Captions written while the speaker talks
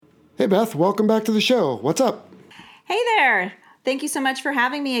Hey Beth, welcome back to the show. What's up? Hey there. Thank you so much for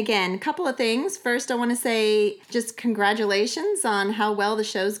having me again. A couple of things. First, I want to say just congratulations on how well the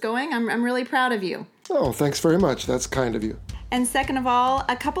show's going. I'm really proud of you. Oh, thanks very much. That's kind of you. And second of all,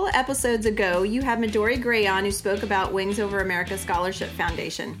 a couple of episodes ago, you had Midori Gray on who spoke about Wings Over America Scholarship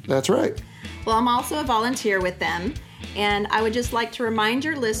Foundation. That's right. Well, I'm also a volunteer with them, and I would just like to remind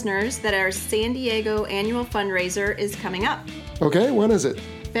your listeners that our San Diego annual fundraiser is coming up. Okay, when is it?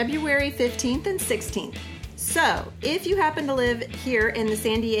 February 15th and 16th. So, if you happen to live here in the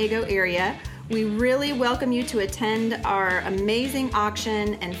San Diego area, we really welcome you to attend our amazing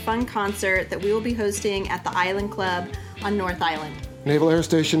auction and fun concert that we will be hosting at the Island Club on North Island. Naval Air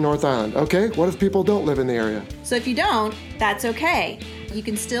Station, North Island. Okay, what if people don't live in the area? So if you don't, that's okay. You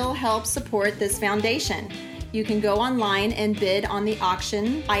can still help support this foundation. You can go online and bid on the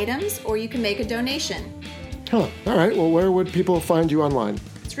auction items, or you can make a donation. All right. Well, where would people find you online?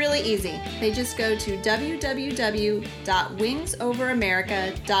 It's really easy. They just go to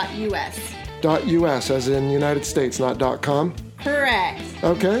www.wingsoveramerica.us. .us, as in United States, not .com? Correct.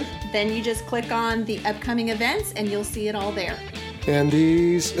 Okay. Then you just click on the upcoming events and you'll see it all there. And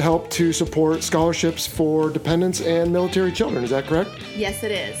these help to support scholarships for dependents and military children. Is that correct? Yes,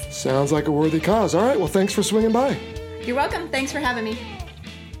 it is. Sounds like a worthy cause. All right. Well, thanks for swinging by. You're welcome. Thanks for having me.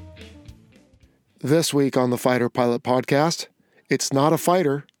 This week on the Fighter Pilot Podcast, it's not a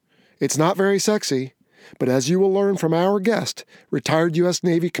fighter. It's not very sexy. But as you will learn from our guest, retired U.S.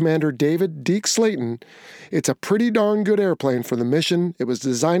 Navy Commander David Deke Slayton, it's a pretty darn good airplane for the mission it was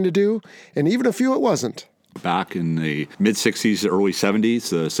designed to do, and even a few it wasn't. Back in the mid-60s, early 70s,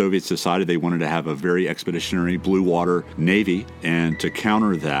 the Soviets decided they wanted to have a very expeditionary blue water navy, and to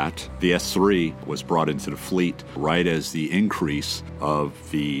counter that, the S-3 was brought into the fleet right as the increase of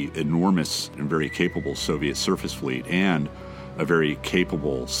the enormous and very capable Soviet surface fleet and a very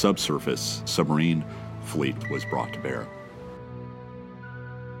capable subsurface submarine fleet was brought to bear.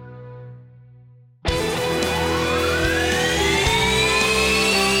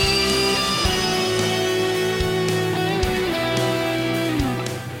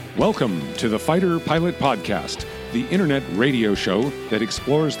 Welcome to the Fighter Pilot Podcast, the internet radio show that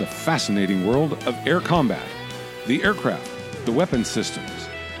explores the fascinating world of air combat, the aircraft, the weapon systems,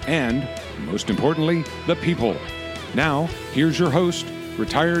 and, most importantly, the people. Now, here's your host,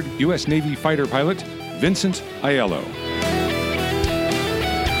 retired U.S. Navy fighter pilot, Vincent Aiello.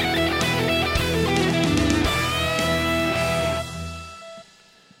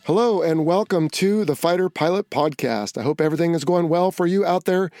 Hello and welcome to the Fighter Pilot Podcast. I hope everything is going well for you out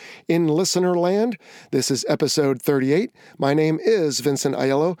there in listener land. This is episode 38. My name is Vincent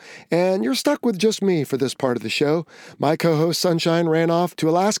Aiello, and you're stuck with just me for this part of the show. My co-host Sunshine ran off to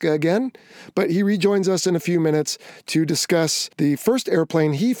Alaska again, but he rejoins us in a few minutes to discuss the first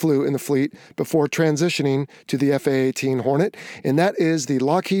airplane he flew in the fleet before transitioning to the FA-18 Hornet, and that is the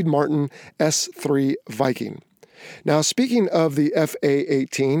Lockheed Martin S-3 Viking. Now, speaking of the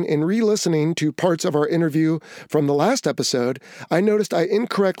FA-18, in re-listening to parts of our interview from the last episode, I noticed I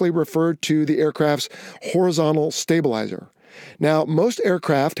incorrectly referred to the aircraft's horizontal stabilizer. Now, most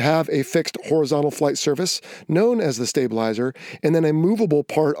aircraft have a fixed horizontal flight surface known as the stabilizer, and then a movable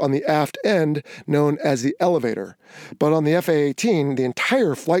part on the aft end known as the elevator. But on the FA-18, the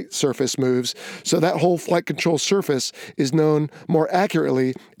entire flight surface moves, so that whole flight control surface is known more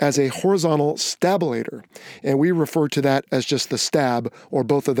accurately as a horizontal stabilator, and we refer to that as just the stab, or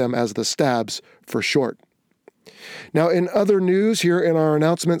both of them as the stabs for short. Now, in other news here in our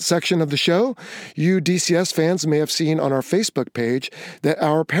announcement section of the show, you DCS fans may have seen on our Facebook page that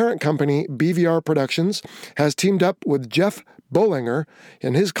our parent company, BVR Productions, has teamed up with Jeff Bollinger,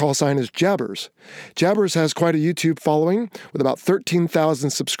 and his call sign is Jabbers. Jabbers has quite a YouTube following with about 13,000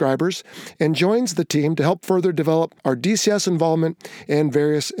 subscribers and joins the team to help further develop our DCS involvement and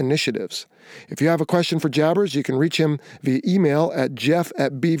various initiatives. If you have a question for Jabbers, you can reach him via email at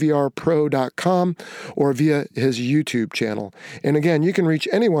jeff@bvrpro.com or via his YouTube channel. And again, you can reach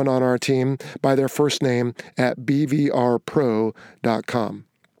anyone on our team by their first name at bvrpro.com.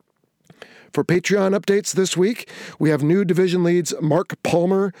 For Patreon updates this week, we have new division leads Mark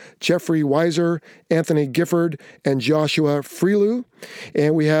Palmer, Jeffrey Weiser, Anthony Gifford, and Joshua Freelou.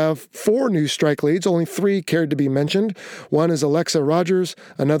 And we have 4 new strike leads, only 3 cared to be mentioned. One is Alexa Rogers,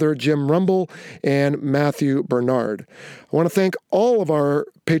 another Jim Rumble, and Matthew Bernard. I want to thank all of our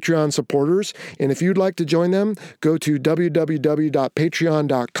Patreon supporters, and if you'd like to join them, go to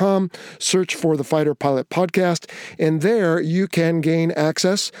www.patreon.com, search for the Fighter Pilot Podcast, and there you can gain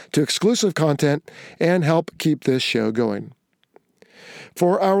access to exclusive content and help keep this show going.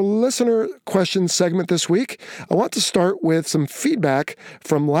 For our listener questions segment this week, I want to start with some feedback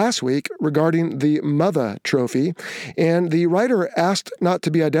from last week regarding the Mother Trophy. And the writer asked not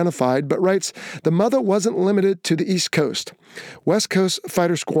to be identified, but writes, the Mother wasn't limited to the East Coast. West Coast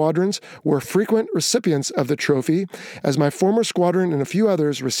fighter squadrons were frequent recipients of the trophy, as my former squadron and a few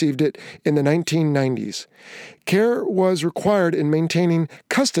others received it in the 1990s. Care was required in maintaining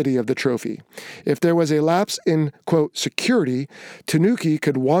custody of the trophy. If there was a lapse in, quote, security, Tanuki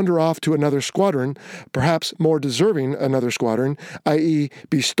could wander off to another squadron, perhaps more deserving another squadron, i.e.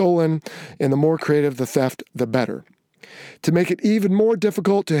 be stolen, and the more creative the theft, the better. To make it even more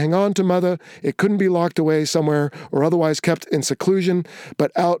difficult to hang on to Mother, it couldn't be locked away somewhere or otherwise kept in seclusion, but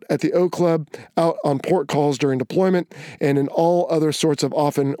out at the O Club, out on port calls during deployment, and in all other sorts of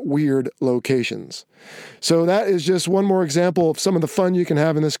often weird locations. So that is just one more example of some of the fun you can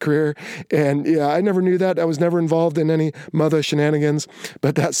have in this career. And yeah, I never knew that. I was never involved in any Mother shenanigans,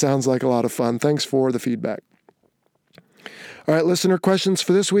 but that sounds like a lot of fun. Thanks for the feedback. All right, listener questions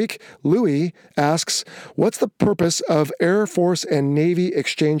for this week. Louis asks, what's the purpose of Air Force and Navy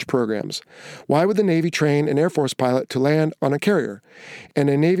exchange programs? Why would the Navy train an Air Force pilot to land on a carrier and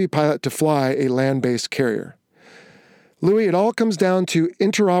a Navy pilot to fly a land-based carrier? Louis, it all comes down to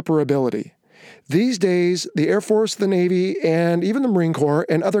interoperability. These days, the Air Force, the Navy, and even the Marine Corps,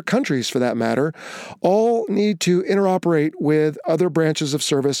 and other countries for that matter, all need to interoperate with other branches of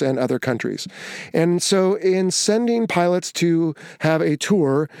service and other countries. And so in sending pilots to have a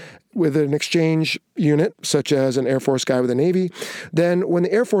tour with an exchange unit, such as an Air Force guy with a Navy, then when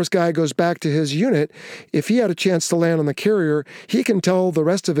the Air Force guy goes back to his unit, if he had a chance to land on the carrier, he can tell the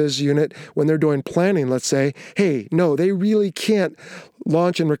rest of his unit when they're doing planning, let's say, hey, no, they really can't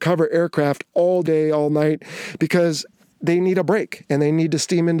launch and recover aircraft all day, all night, because they need a break and they need to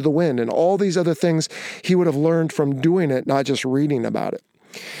steam into the wind and all these other things he would have learned from doing it, not just reading about it.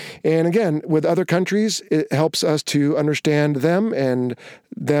 And again, with other countries, it helps us to understand them and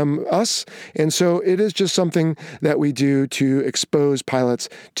them us. And so it is just something that we do to expose pilots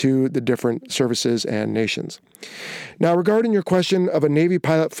to the different services and nations. Now, regarding your question of a Navy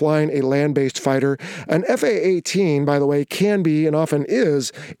pilot flying a land-based fighter, an FA-18, by the way, can be and often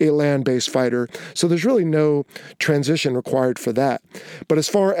is a land-based fighter, so there's really no transition required for that. But as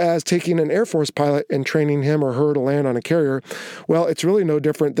far as taking an Air Force pilot and training him or her to land on a carrier, well, it's really no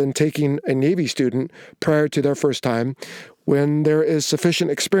different than taking a Navy student prior to their first time. When there is sufficient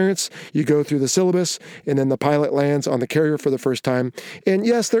experience, you go through the syllabus, and then the pilot lands on the carrier for the first time. And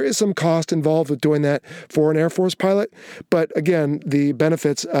yes, there is some cost involved with doing that for an Air Force pilot, but again, the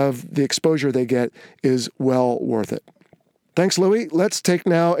benefits of the exposure they get is well worth it. Thanks, Louis. Let's take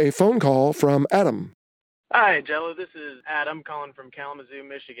now a phone call from Adam. Hi, Jello. This is Adam calling from Kalamazoo,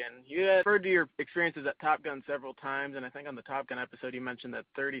 Michigan. You had referred to your experiences at Top Gun several times, and I think on the Top Gun episode you mentioned that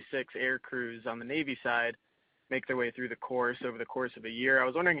 36 air crews on the Navy side make their way through the course over the course of a year. I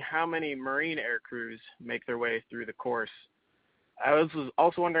was wondering how many Marine air crews make their way through the course. I was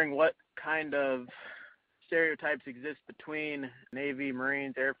also wondering what kind of stereotypes exist between Navy,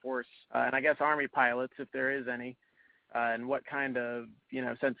 Marines, Air Force, and I guess Army pilots, if there is any, and what kind of,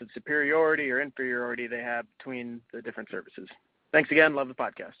 sense of superiority or inferiority they have between the different services. Thanks again. Love the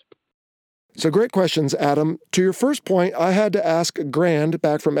podcast. So great questions, Adam. To your first point, I had to ask Grand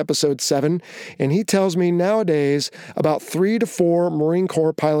back from episode 7, and he tells me nowadays about 3 to 4 Marine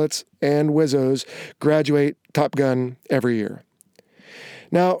Corps pilots and Wizzos graduate Top Gun every year.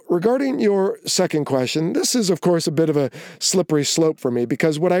 Now, regarding your second question, this is, of course, a bit of a slippery slope for me,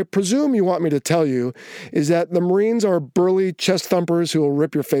 because what I presume you want me to tell you is that the Marines are burly chest thumpers who will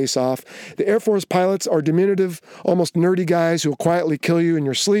rip your face off. The Air Force pilots are diminutive, almost nerdy guys who will quietly kill you in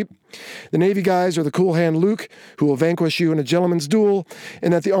your sleep. The Navy guys are the cool hand Luke, who will vanquish you in a gentleman's duel,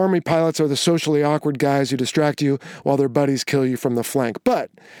 and that the Army pilots are the socially awkward guys who distract you while their buddies kill you from the flank. But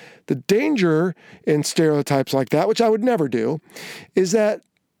the danger in stereotypes like that, which I would never do, is that,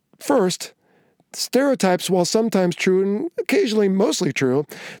 first, stereotypes, while sometimes true and occasionally mostly true,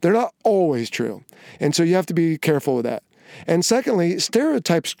 they're not always true. And so you have to be careful with that. And secondly,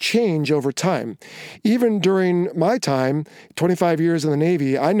 stereotypes change over time. Even during my time, 25 years in the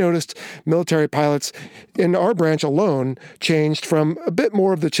Navy, I noticed military pilots in our branch alone changed from a bit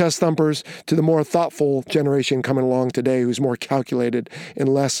more of the chest thumpers to the more thoughtful generation coming along today who's more calculated and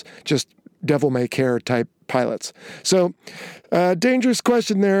less just devil-may-care type pilots. So, dangerous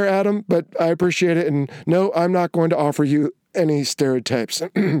question there, Adam, but I appreciate it. And no, I'm not going to offer you any stereotypes.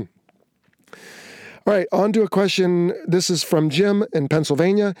 All right, on to a question. This is from Jim in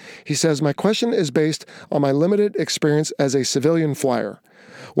Pennsylvania. He says, my question is based on my limited experience as a civilian flyer.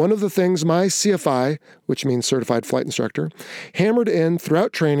 One of the things my CFI, which means Certified Flight Instructor, hammered in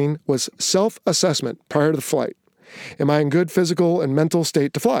throughout training was self-assessment prior to the flight. Am I in good physical and mental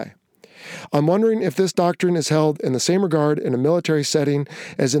state to fly? I'm wondering if this doctrine is held in the same regard in a military setting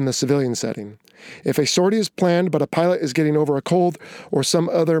as in the civilian setting. If a sortie is planned but a pilot is getting over a cold or some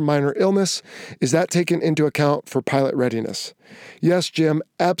other minor illness, is that taken into account for pilot readiness? Yes, Jim,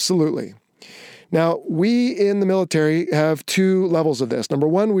 absolutely. Now, we in the military have two levels of this. Number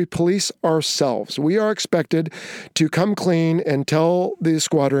one, we police ourselves. We are expected to come clean and tell the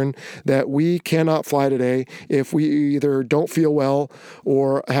squadron that we cannot fly today if we either don't feel well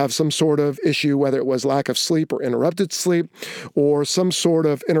or have some sort of issue, whether it was lack of sleep or interrupted sleep or some sort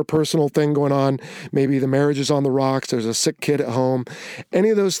of interpersonal thing going on. Maybe the marriage is on the rocks, there's a sick kid at home. Any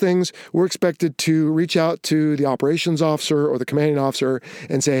of those things, we're expected to reach out to the operations officer or the commanding officer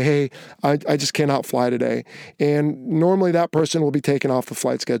and say, hey, I just cannot fly today. And normally that person will be taken off the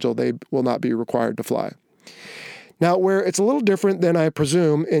flight schedule. They will not be required to fly. Now, where it's a little different than I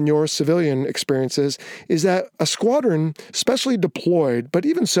presume in your civilian experiences is that a squadron, especially deployed, but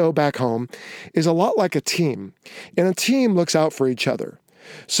even so back home, is a lot like a team. And a team looks out for each other.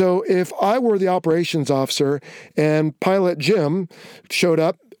 So if I were the operations officer and pilot Jim showed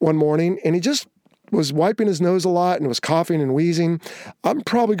up one morning and he just was wiping his nose a lot and was coughing and wheezing, I'm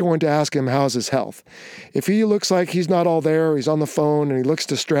probably going to ask him how's his health. If he looks like he's not all there, he's on the phone and he looks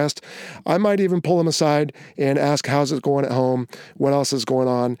distressed, I might even pull him aside and ask how's it going at home, what else is going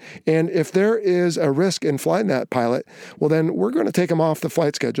on. And if there is a risk in flying that pilot, well then we're going to take him off the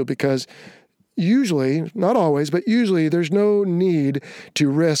flight schedule because usually, not always, but usually there's no need to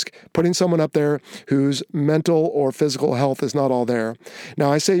risk putting someone up there whose mental or physical health is not all there.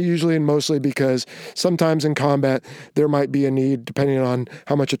 Now, I say usually and mostly because sometimes in combat, there might be a need depending on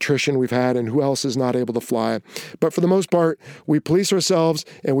how much attrition we've had and who else is not able to fly. But for the most part, we police ourselves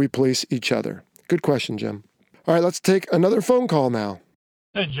and we police each other. Good question, Jim. All right, let's take another phone call now.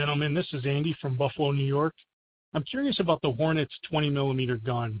 Hey, gentlemen, this is Andy from Buffalo, New York. I'm curious about the Hornet's 20-millimeter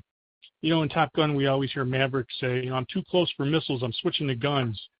gun. You know, in Top Gun, we always hear Maverick say, I'm too close for missiles, I'm switching to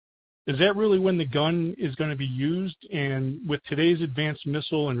guns. Is that really when the gun is going to be used? And with today's advanced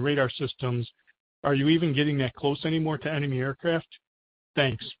missile and radar systems, are you even getting that close anymore to enemy aircraft?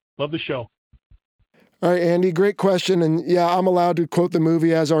 Thanks. Love the show. All right, Andy, great question. And yeah, I'm allowed to quote the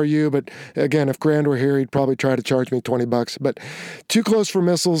movie, as are you. But again, if Grand were here, he'd probably try to charge me $20. But too close for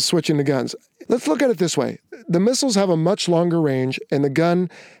missiles, switching to guns. Let's look at it this way. The missiles have a much longer range, and the gun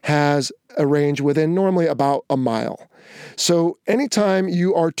has a range within normally about a mile. So anytime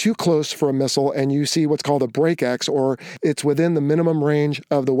you are too close for a missile and you see what's called a break X, or it's within the minimum range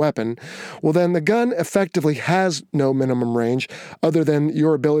of the weapon, well then the gun effectively has no minimum range other than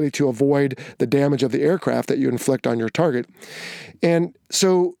your ability to avoid the damage of the aircraft that you inflict on your target. And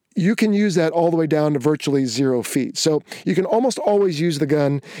so you can use that all the way down to virtually 0 feet. So you can almost always use the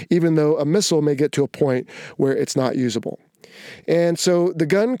gun, even though a missile may get to a point where it's not usable. And so the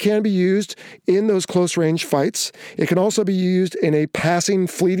gun can be used in those close range fights. It can also be used in a passing,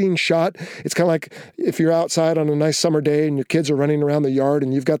 fleeting shot. It's kind of like if you're outside on a nice summer day and your kids are running around the yard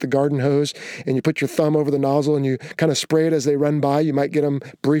and you've got the garden hose and you put your thumb over the nozzle and you kind of spray it as they run by. You might get them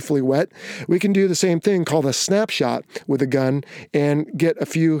briefly wet. We can do the same thing called a snapshot with a gun and get a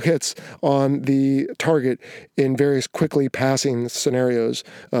few hits on the target in various quickly passing scenarios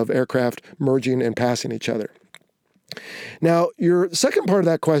of aircraft merging and passing each other. Now, your second part of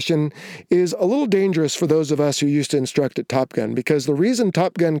that question is a little dangerous for those of us who used to instruct at Top Gun, because the reason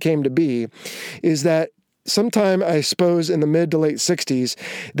Top Gun came to be is that sometime, I suppose, in the mid to late 60s,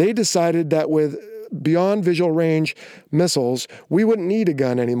 they decided that with beyond visual range missiles, we wouldn't need a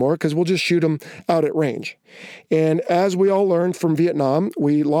gun anymore because we'll just shoot them out at range. And as we all learned from Vietnam,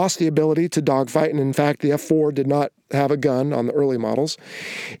 we lost the ability to dogfight. And in fact, the F-4 did not have a gun on the early models.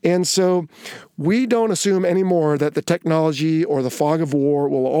 And so we don't assume anymore that the technology or the fog of war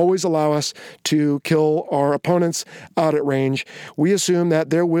will always allow us to kill our opponents out at range. We assume that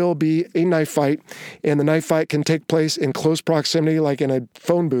there will be a knife fight, and the knife fight can take place in close proximity, like in a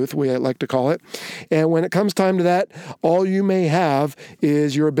phone booth, we like to call it. And when it comes time to that, all you may have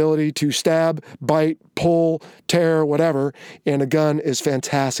is your ability to stab, bite, pull, tear, whatever, and a gun is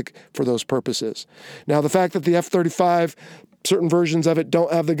fantastic for those purposes. Now, the fact that the F-35, certain versions of it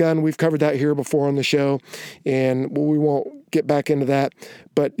don't have the gun, we've covered that here before on the show, and we won't get back into that.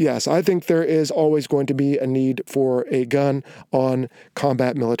 But yes, I think there is always going to be a need for a gun on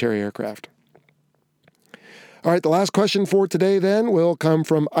combat military aircraft. All right, the last question for today then will come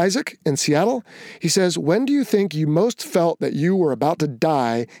from Isaac in Seattle. He says, when do you think you most felt that you were about to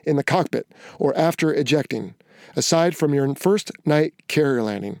die in the cockpit or after ejecting? aside from your first night carrier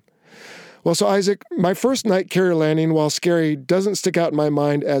landing? Well, so Isaac, my first night carrier landing, while scary, doesn't stick out in my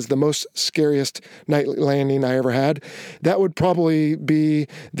mind as the most scariest night landing I ever had. That would probably be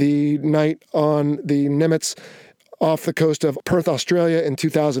the night on the Nimitz off the coast of Perth, Australia in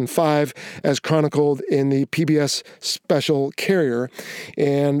 2005, as chronicled in the PBS special Carrier.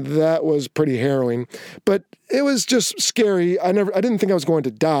 And that was pretty harrowing. But it was just scary. I didn't think I was going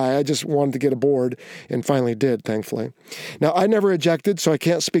to die. I just wanted to get aboard and finally did, thankfully. Now, I never ejected, so I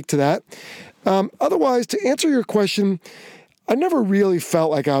can't speak to that. Otherwise, to answer your question, I never really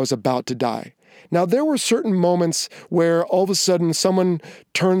felt like I was about to die. Now, there were certain moments where all of a sudden someone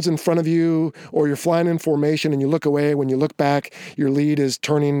turns in front of you, or you're flying in formation and you look away. When you look back, your lead is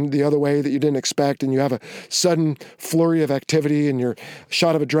turning the other way that you didn't expect, and you have a sudden flurry of activity, and your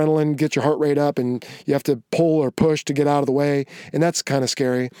shot of adrenaline gets your heart rate up, and you have to pull or push to get out of the way, and that's kind of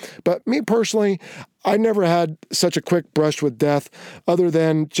scary. But me personally, I never had such a quick brush with death other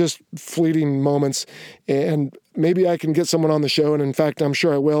than just fleeting moments. And maybe I can get someone on the show, and in fact, I'm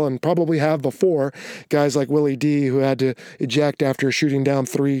sure I will, and probably have before, guys like Willie D, who had to eject after shooting down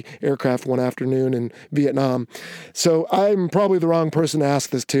 3 aircraft one afternoon in Vietnam. So I'm probably the wrong person to ask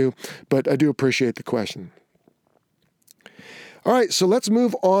this to, but I do appreciate the question. All right, so let's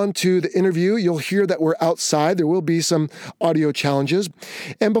move on to the interview. You'll hear that we're outside. There will be some audio challenges.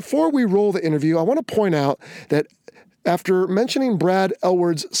 And before we roll the interview, I want to point out that after mentioning Brad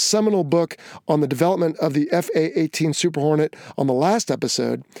Elward's seminal book on the development of the FA-18 Super Hornet on the last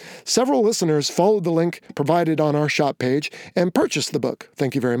episode, several listeners followed the link provided on our shop page and purchased the book.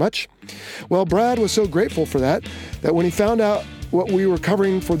 Thank you very much. Well, Brad was so grateful for that when he found out what we were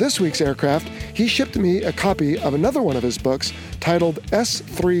covering for this week's aircraft, he shipped me a copy of another one of his books titled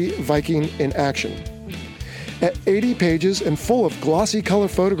S-3 Viking in Action. At 80 pages and full of glossy color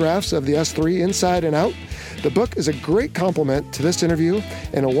photographs of the S-3 inside and out, the book is a great complement to this interview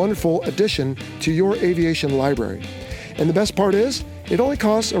and a wonderful addition to your aviation library. And the best part is, it only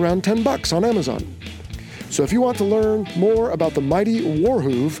costs around $10 on Amazon. So if you want to learn more about the mighty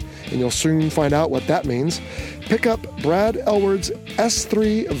Warhoove, and you'll soon find out what that means, pick up Brad Elward's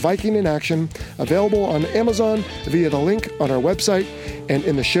S-3 Viking in Action, available on Amazon via the link on our website and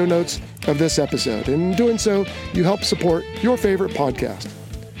in the show notes of this episode. And in doing so, you help support your favorite podcast.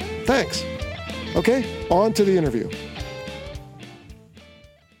 Thanks. Okay, on to the interview.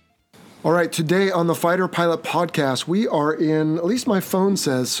 All right, today on the Fighter Pilot Podcast, we are in, at least my phone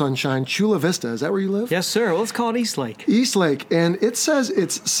says, Sunshine, Chula Vista. Is that where you live? Yes, sir. Well, let's call it East Lake. East Lake, and it says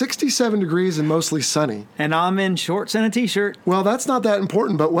it's 67 degrees and mostly sunny. And I'm in shorts and a T-shirt. Well, that's not that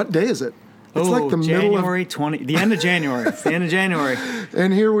important, but what day is it? It's like the January 20, the end of January. It's the end of January.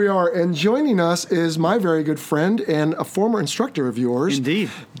 And here we are. And joining us is my very good friend and a former instructor of yours. Indeed.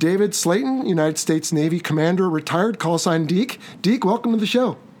 David Slayton, United States Navy Commander, retired, call sign Deke. Deke, welcome to the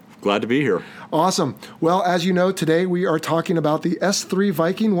show. Glad to be here. Awesome. Well, as you know, today we are talking about the S-3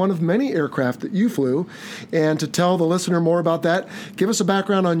 Viking, one of many aircraft that you flew. And to tell the listener more about that, give us a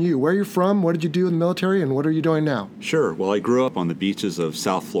background on you. Where are you from? What did you do in the military? And what are you doing now? Sure. Well, I grew up on the beaches of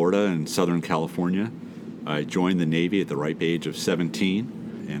South Florida and Southern California. I joined the Navy at the ripe age of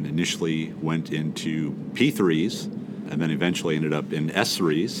 17 and initially went into P3s and then eventually ended up in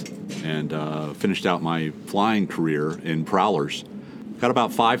S-3s and finished out my flying career in Prowlers. Got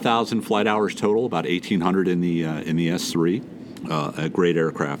about 5,000 flight hours total, about 1,800 in the S-3. A great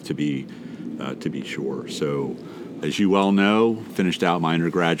aircraft to be sure. So, as you well know, finished out my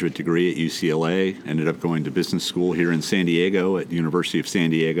undergraduate degree at UCLA. Ended up going to business school here in San Diego at the University of San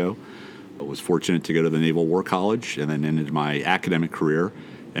Diego. I was fortunate to go to the Naval War College and then ended my academic career,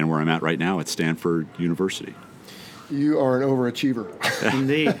 and where I'm at right now at Stanford University. You are an overachiever.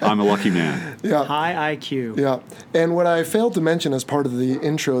 Indeed. I'm a lucky man. Yeah. High IQ. Yeah. And what I failed to mention as part of the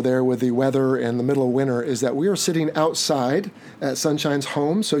intro there with the weather and the middle of winter is that we are sitting outside at Sunshine's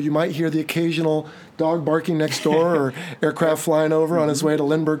home. So you might hear the occasional dog barking next door or aircraft flying over on its way to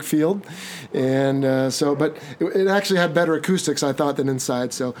Lindbergh Field. And but it actually had better acoustics, I thought, than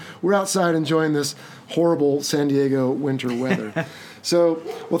inside. So we're outside enjoying this horrible San Diego winter weather. So,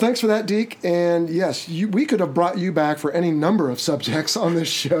 well, thanks for that, Deke. And yes, we could have brought you back for any number of subjects on this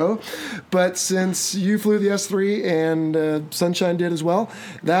show, but since you flew the S-3 and Sunshine did as well,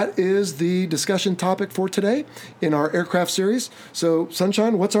 that is the discussion topic for today in our aircraft series. So,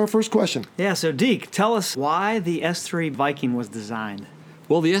 Sunshine, what's our first question? Yeah, so Deke, tell us why the S-3 Viking was designed.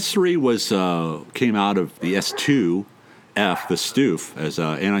 Well, the S-3 came out of the S-2F, the STUF, as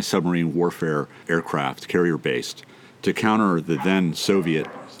an anti-submarine warfare aircraft, carrier-based. to counter the then Soviet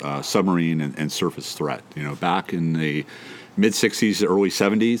submarine and surface threat. Back in the mid-60s, early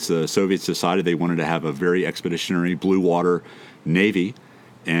 70s, the Soviets decided they wanted to have a very expeditionary blue water navy,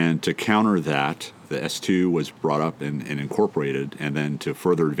 and to counter that, the S-2 was brought up and incorporated, and then to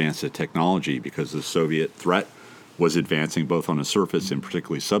further advance the technology, because the Soviet threat was advancing both on the surface and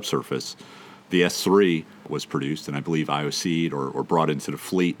particularly subsurface, the S-3 was produced and I believe IOC'd or brought into the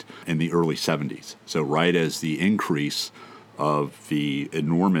fleet in the early 70s. So right as the increase of the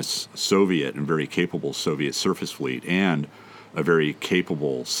enormous Soviet and very capable Soviet surface fleet and a very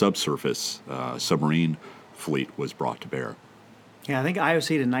capable subsurface submarine fleet was brought to bear. Yeah, I think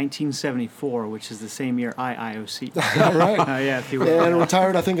IOC'd in 1974, which is the same year I IOC'd. All right. Yeah, if you And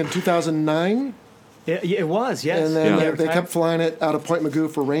retired, I think, in 2009. It was, yes. And then Yeah. they kept flying it out of Point Magoo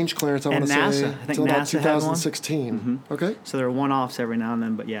for range clearance, I want to NASA. say, I think until about NASA had one. 2016. Mm-hmm. Okay. So there were one-offs every now and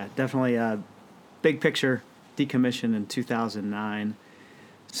then, but yeah, definitely big picture decommissioned in 2009.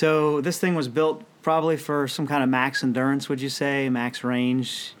 So this thing was built probably for some kind of max endurance, would you say, max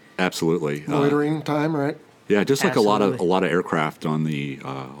range? Absolutely. Loitering time, right? Yeah, just like Absolutely. a lot of aircraft on the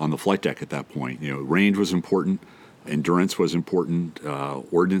flight deck at that point. Range was important, endurance was important,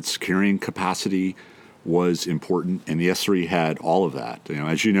 ordnance carrying capacity was important, and the S-3 had all of that.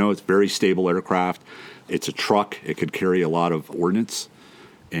 As you know, it's a very stable aircraft. It's a truck. It could carry a lot of ordnance,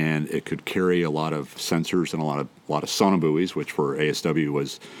 and it could carry a lot of sensors and a lot of sonobuoys, which for ASW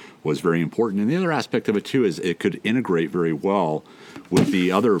was very important. And the other aspect of it too is it could integrate very well with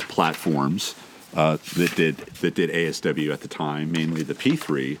the other platforms that did ASW at the time, mainly the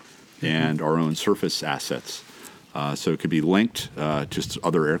P3 and our own surface assets. So it could be linked just to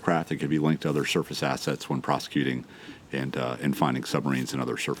other aircraft. It could be linked to other surface assets when prosecuting and finding submarines and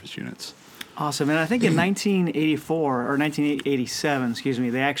other surface units. Awesome. And I think in 1984 or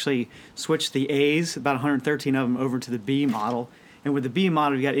 1987, they actually switched the A's, about 113 of them, over to the B model. And with the B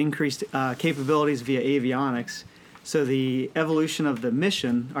model, you got increased capabilities via avionics. So the evolution of the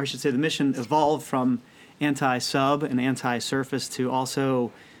mission, or I should say the mission evolved from anti-sub and anti-surface to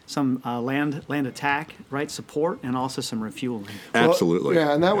also some land attack, right, support, and also some refueling. Absolutely. Well,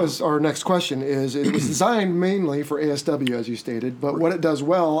 yeah, and that was our next question is it was designed mainly for ASW, as you stated, but what it does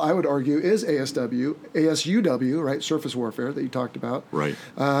well, I would argue, is ASUW, right, surface warfare that you talked about. Right.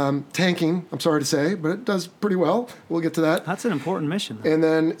 Tanking, I'm sorry to say, but it does pretty well. We'll get to that. That's an important mission. And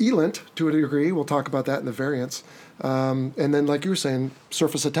then ELINT, to a degree, we'll talk about that in the variants. And then, like you were saying,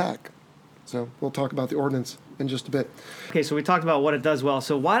 surface attack. So we'll talk about the ordnance in just a bit. Okay, so we talked about what it does well.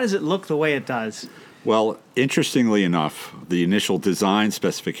 So why does it look the way it does? Well, interestingly enough, the initial design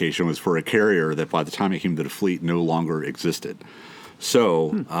specification was for a carrier that by the time it came to the fleet no longer existed.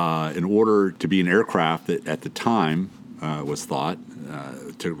 So in order to be an aircraft that at the time was thought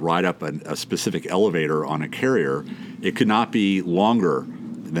to ride up a specific elevator on a carrier, it could not be longer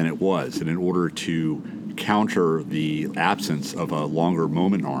than it was. And in order to counter the absence of a longer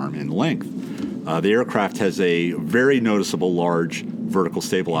moment arm in length, the aircraft has a very noticeable large vertical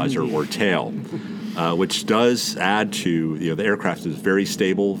stabilizer or tail, which does add to, the aircraft is very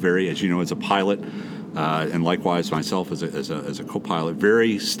stable, very, as you know, as a pilot, and likewise myself as a co-pilot,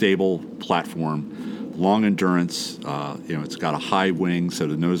 very stable platform, long endurance. It's got a high wing, so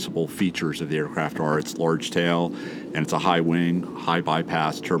the noticeable features of the aircraft are its large tail, and it's a high wing, high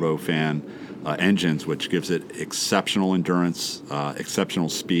bypass turbofan engines, which gives it exceptional endurance, exceptional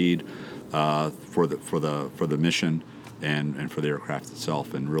speed for the mission and for the aircraft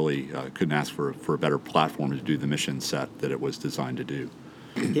itself, and really couldn't ask for a better platform to do the mission set that it was designed to do.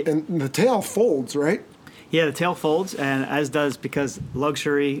 And the tail folds, right? Yeah, the tail folds, and as does, because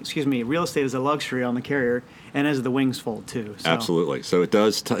real estate is a luxury on the carrier, and as the wings fold too. So. Absolutely. So it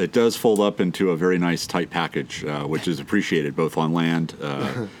does fold up into a very nice tight package, which is appreciated both on land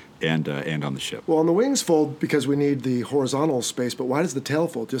and on the ship. Well, and the wings fold because we need the horizontal space, but why does the tail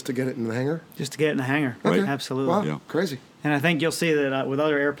fold? Just to get it in the hangar? Just to get it in the hangar. Right. Absolutely. Wow, Yeah. crazy. And I think you'll see that with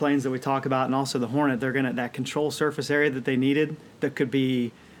other airplanes that we talk about, and also the Hornet, they're going to, that control surface area that they needed that could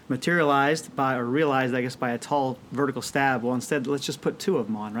be materialized by, or realized, I guess, by a tall vertical stab. Well, instead, let's just put two of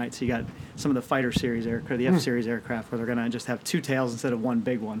them on, right? So you got some of the fighter series aircraft, the F-series aircraft, where they're going to just have two tails instead of one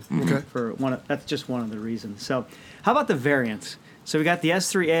big one. Okay. That's just one of the reasons. So how about the variants? So we got the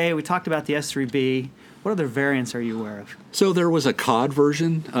S-3A, we talked about the S-3B. What other variants are you aware of? So there was a COD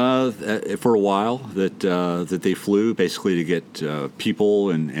version for a while that they flew basically to get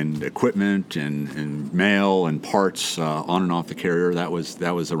people and equipment and mail and parts on and off the carrier. That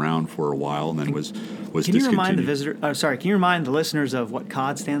was around for a while, and then was was Can you discontinued. Can you remind the listeners of what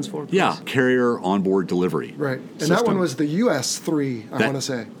COD stands for? Please? Yeah, Carrier Onboard Delivery. Right. And System. that one was the US-3, I want to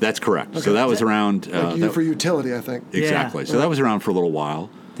say. That's correct. Okay. So that was around... Like for utility, I think. Exactly. Yeah. So that was around for a little while.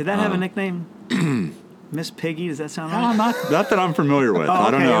 Did that have a nickname? Miss Piggy? Does that sound right? Not that I'm familiar with.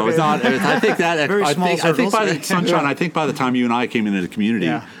 I don't know. Okay. It's not. I think that. Very small I think by the circles. Sunshine. I think by the time you and I came into the community,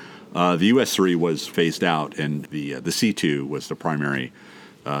 Yeah. the US-3 was phased out, and the C2 was the primary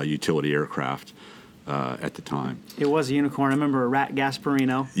utility aircraft at the time. It was a unicorn. I remember Rat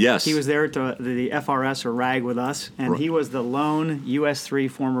Gasparino. Yes. He was there at the FRS or RAG with us, and he was the lone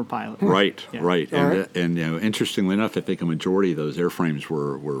US-3 former pilot. Right, Yeah. right. All And, right. and interestingly enough, I think a majority of those airframes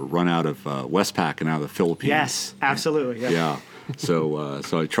were run out of Westpac and out of the Philippines. Yes, absolutely. Yeah. So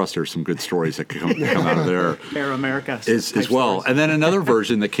I trust there's some good stories that come out of there. Air America. As type well. stories. And then another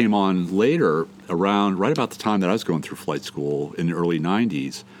version that came on later, right about the time that I was going through flight school in the early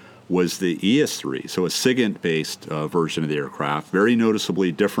 90s, was the ES-3, so a SIGINT-based version of the aircraft, very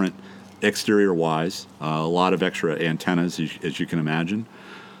noticeably different exterior-wise, a lot of extra antennas, as you can imagine.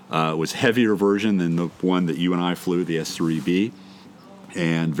 It was a heavier version than the one that you and I flew, the S-3B,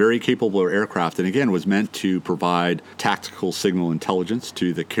 and very capable aircraft, and again, was meant to provide tactical signal intelligence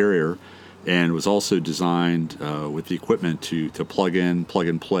to the carrier, and was also designed with the equipment to plug and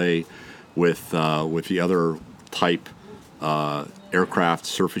play with the other type aircraft,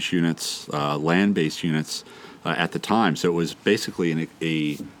 surface units, land-based units at the time. So it was basically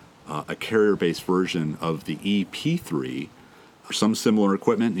a carrier-based version of the EP3, some similar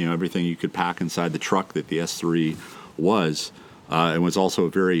equipment, everything you could pack inside the truck that the S3 was, and was also a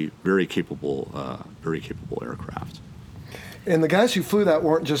very, very capable aircraft. And the guys who flew that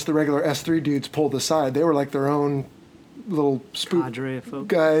weren't just the regular S-3 dudes pulled aside. They were like their own little spook Cadre of folk.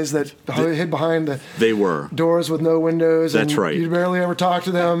 guys that hid behind the They were. doors with no windows. That's and right. You barely ever talk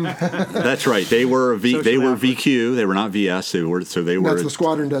to them. That's right. They were VQ. They were not VS. They were That's the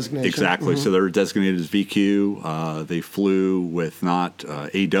squadron designation. Exactly. So they were designated as VQ. They flew with not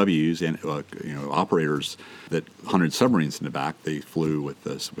AWs and operators that hunted submarines in the back. They flew with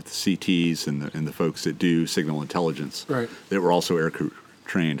the CTs and the folks that do signal intelligence. Right. They were also aircrew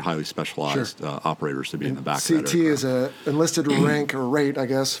trained, highly specialized operators to be in the back CT of that aircraft. is a enlisted rank or rate, I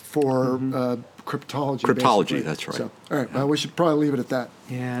guess, for cryptology. Cryptology, basically. that's right. So, all right, we should probably leave it at that.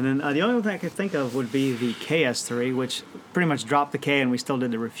 Yeah, and then the only thing I could think of would be the KS-3, which pretty much dropped the K and we still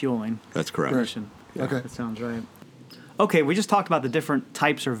did the refueling That's correct. mission. Yeah, Okay. that sounds right. Okay, we just talked about the different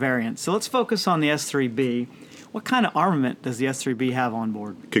types or variants. So let's focus on the S-3B. What kind of armament does the S-3B have on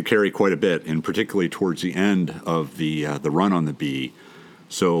board? Could carry quite a bit, and particularly towards the end of the run on the B.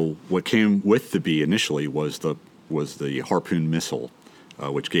 So what came with the B initially was the Harpoon missile,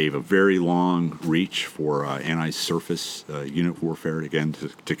 which gave a very long reach for anti-surface unit warfare, again,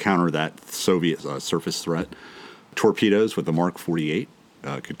 to counter that Soviet surface threat. Torpedoes with the Mark 48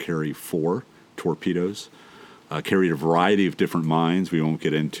 could carry 4 torpedoes. Carried a variety of different mines. We won't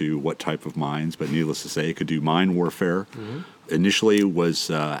get into what type of mines, but needless to say, it could do mine warfare. Mm-hmm. Initially was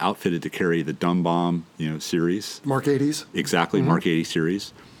outfitted to carry the Dumb Bomb, series. Mark 80s. Exactly, mm-hmm. Mark 80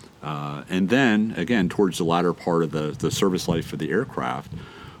 series. And then, again, towards the latter part of the service life of the aircraft,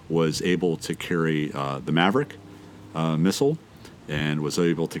 was able to carry the Maverick missile, and was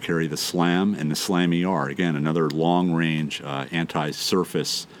able to carry the SLAM and the SLAM-ER. Again, another long-range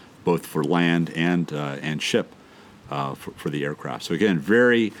anti-surface, both for land and ship. For the aircraft. So again,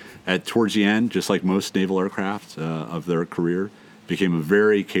 towards the end, just like most naval aircraft of their career, became a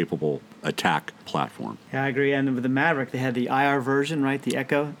very capable attack platform. Yeah, I agree. And with the Maverick, they had the IR version, right? The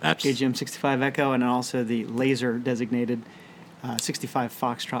Echo, AGM-65 Echo, and then also the laser-designated 65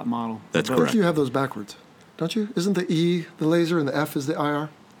 Foxtrot model. That's I correct. think you have those backwards, don't you? Isn't the E the laser and the F is the IR?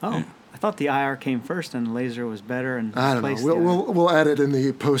 Oh. Yeah. I thought the IR came first and the laser was better. And I don't know. We'll add it in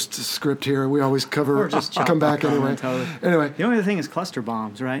the postscript here. We always cover. Or just I'll come back anyway. Totally. Anyway, the only other thing is cluster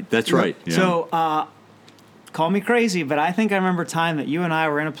bombs, right? That's right. Yeah. So, call me crazy, but I think I remember a time that you and I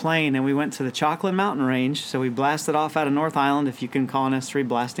were in a plane and we went to the Chocolate Mountain Range. So we blasted off out of North Island, if you can call an S-3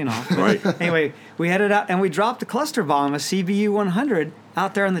 blasting off. Right. Anyway, we headed out and we dropped a cluster bomb, a CBU-100,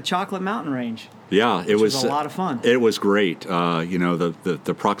 out there in the Chocolate Mountain Range. Yeah, it was a lot of fun. It was great.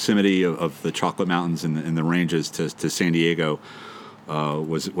 The proximity of the Chocolate Mountains and the ranges to San Diego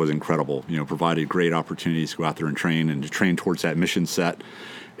was incredible. Provided great opportunities to go out there and to train towards that mission set.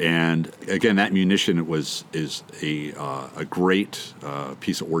 And again, that munition is a great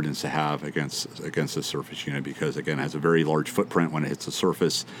piece of ordnance to have against the surface unit, because again, it has a very large footprint when it hits the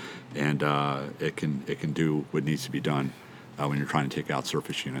surface, and it can do what needs to be done when you're trying to take out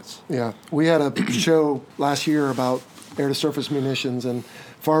surface units. yeah, we had a show last year about air-to-surface munitions, and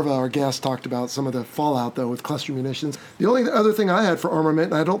Farva, our guest, talked about some of the fallout, though, with cluster munitions. The only other thing I had for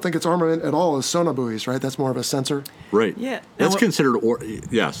armament, and I don't think it's armament at all, is sonobuoys, right? That's more of a sensor. Right. Yeah. That's considered,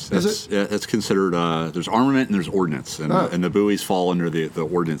 yes. That's considered, there's armament and there's ordnance, and the buoys fall under the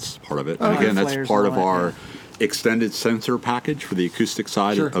ordnance part of it. And again, that's part of our extended sensor package for the acoustic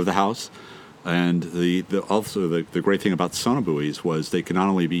side of the house. And the great thing about sonobuoys was they can not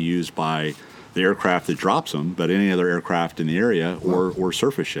only be used by the aircraft that drops them, but any other aircraft in the area or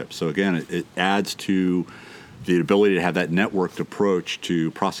surface ships. So again, it adds to the ability to have that networked approach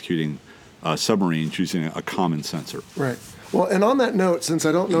to prosecuting submarines using a common sensor. Right. Well, and on that note, since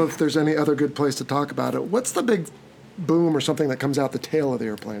I don't know if there's any other good place to talk about it, what's the big boom or something that comes out the tail of the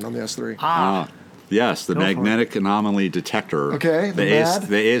airplane on the S-3? Yes, the magnetic anomaly detector. Okay, the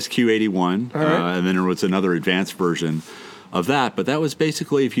ASQ-81, right. And then there was another advanced version of that. But that was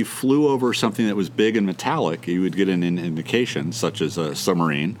basically if you flew over something that was big and metallic, you would get an indication, such as a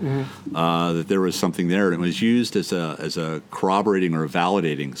submarine, that there was something there. And it was used as a corroborating or a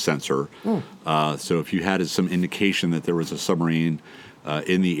validating sensor. So if you had some indication that there was a submarine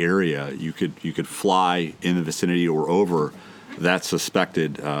in the area, you could fly in the vicinity or over that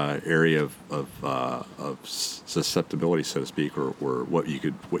suspected area of susceptibility, so to speak, or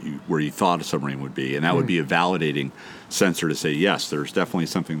where you thought a submarine would be, and that would be a validating sensor to say yes, there's definitely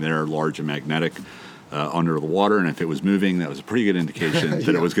something there, large and magnetic, under the water, and if it was moving, that was a pretty good indication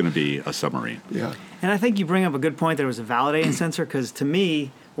that it was going to be a submarine. Yeah. And I think you bring up a good point that it was a validating sensor, because to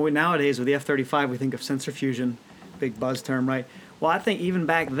me, nowadays with the F-35, we think of sensor fusion, big buzz term, right? Well, I think even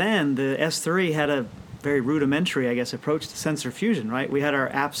back then, the S-3 had a very rudimentary, I guess, approach to sensor fusion, right? We had our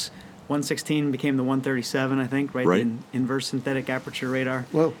APS 116 became the 137, I think, right? In inverse synthetic aperture radar.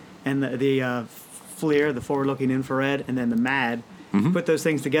 Whoa. And the FLIR, the forward-looking infrared, and then the MAD. Put those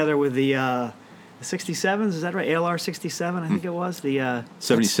things together with the 67s, is that right? ALR 67, I think it was. The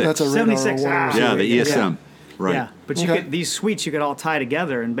 76. That's a radar 76. Yeah, the ESM. Right. Yeah, but these suites you could all tie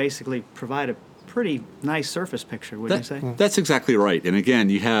together and basically provide a pretty nice surface picture, wouldn't you say? That's exactly right. And again,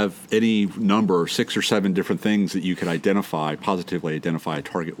 you have any number, 6 or 7 different things that you could positively identify a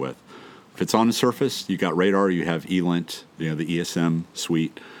target with. If it's on the surface, you got radar, you have ELINT, the ESM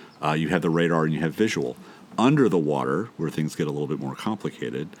suite, you have the radar, and you have visual. Under the water, where things get a little bit more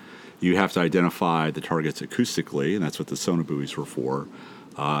complicated, you have to identify the targets acoustically, and that's what the sonobuoys were for.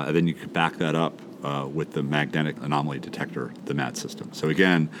 And then you could back that up with the magnetic anomaly detector, the MAD system. So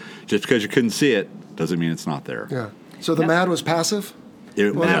again, just because you couldn't see it doesn't mean it's not there. Yeah. So the MAD was passive?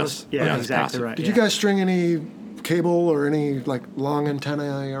 Yes. Yeah, exactly passive. right. Did you guys string any cable or any long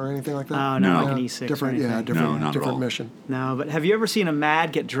antennae or anything like that? Oh, no, like an E6 different, or anything. different mission. No, but have you ever seen a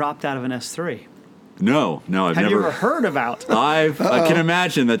MAD get dropped out of an S-3? No, I've never. Have you ever heard about? I can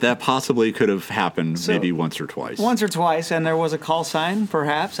imagine that possibly could have happened maybe once or twice. Once or twice, and there was a call sign,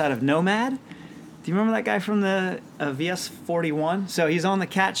 perhaps, out of Nomad. Do you remember that guy from the VS-41? So he's on the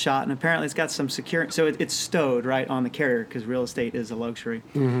cat shot, and apparently it's got some security. So it's stowed right on the carrier, because real estate is a luxury.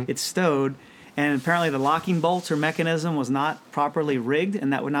 It's stowed, and apparently the locking bolts or mechanism was not properly rigged,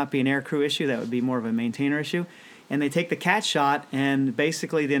 and that would not be an aircrew issue. That would be more of a maintainer issue. And they take the cat shot, and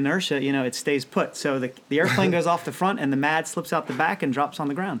basically the inertia, it stays put. So the airplane goes off the front, and the MAD slips out the back and drops on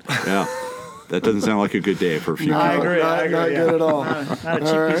the ground. Yeah. That doesn't sound like a good day for a few people. I agree. Not good at all. Not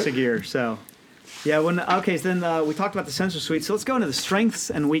a cheap piece of gear, so... Yeah, so then we talked about the sensor suite. So let's go into the strengths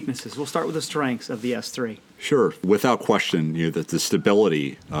and weaknesses. We'll start with the strengths of the S-3. Sure. Without question, that the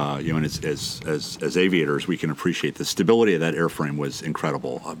stability, and as aviators, we can appreciate the stability of that airframe was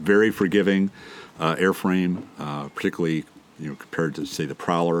incredible. A very forgiving airframe, particularly, compared to, say, the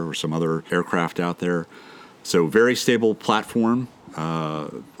Prowler or some other aircraft out there. So very stable platform.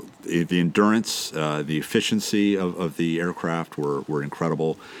 The endurance, the efficiency of the aircraft were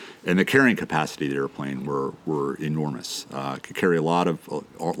incredible. And the carrying capacity of the airplane were enormous. Could carry a lot of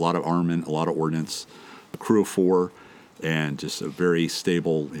armament, a lot of ordnance, a crew of 4, and just a very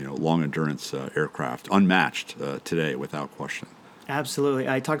stable, long endurance aircraft, unmatched today without question. Absolutely.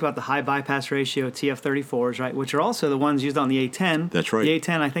 I talked about the high bypass ratio TF-34s, right, which are also the ones used on the A-10. That's right. The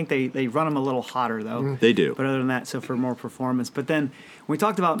A-10, I think they run them a little hotter, though. They do. But other than that, so for more performance. But then when we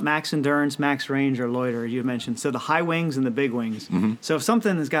talked about max endurance, max range, or loiter, you mentioned, so the high wings and the big wings. So if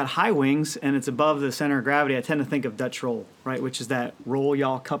something has got high wings and it's above the center of gravity, I tend to think of Dutch roll, right, which is that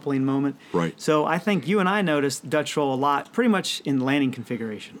roll-yaw coupling moment. Right. So I think you and I noticed Dutch roll a lot, pretty much in landing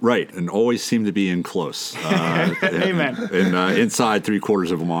configuration. Right, and always seem to be in close. Amen. And inside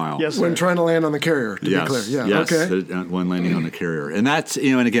 3/4 of a mile. Yes, when sir. trying to land on the carrier, to be clear. Yeah, yes, okay. When landing on the carrier. And that's,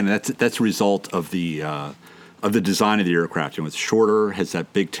 and again, that's a result of the design of the aircraft. It's shorter, has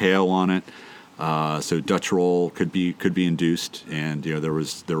that big tail on it. So Dutch roll could be induced, and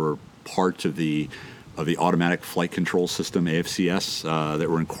there were parts of the automatic flight control system (AFCS) that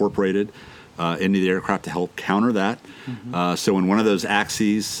were incorporated into the aircraft to help counter that. So when one of those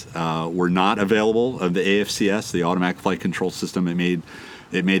axes were not available of the AFCS, the automatic flight control system, it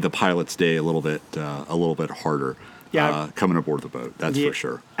made the pilot's day a little bit harder. Coming aboard the boat, that's for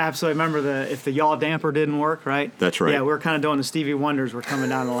sure. Absolutely. Remember if the yaw damper didn't work, right? That's right. Yeah, we're kind of doing the Stevie Wonders. We're coming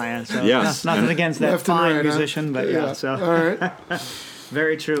down the land. So yes. Nothing against that fine musician, but yeah. So all right.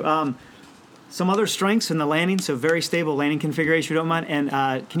 Very true. Some other strengths in the landing, so very stable landing configuration, if you don't mind. And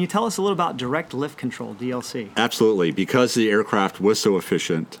can you tell us a little about direct lift control, DLC? Absolutely. Because the aircraft was so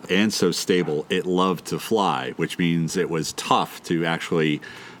efficient and so stable, it loved to fly, which means it was tough to actually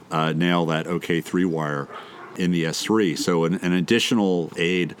nail that OK3 wire in the S-3. So an additional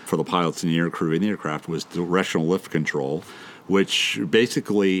aid for the pilots and the aircrew in the aircraft was directional lift control, which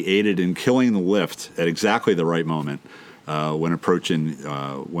basically aided in killing the lift at exactly the right moment when approaching,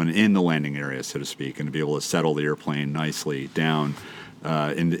 when in the landing area, so to speak, and to be able to settle the airplane nicely down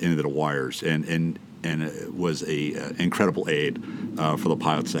into the wires. And it was a incredible aid for the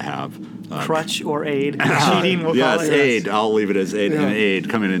pilots to have. Crutch or aid. Cheating, we'll yes, call it. aid. I'll leave it as aid, an aid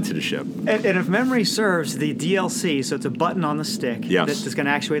coming into the ship. And if memory serves, the DLC, so it's a button on the stick that's going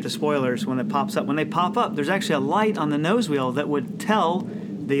to actuate the spoilers when it pops up. When they pop up, there's actually a light on the nose wheel that would tell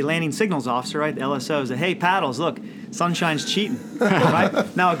the landing signals officer, right, the LSOs, that, hey, paddles, look, Sunshine's cheating,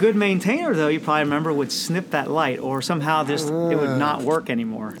 right? Now, a good maintainer, though, you probably remember, would snip that light, or somehow it would not work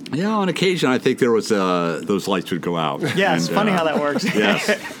anymore. Yeah, on occasion, I think there was those lights would go out. Yeah, it's funny how that works. Yes.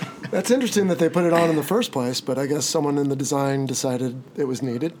 That's interesting that they put it on in the first place, but I guess someone in the design decided it was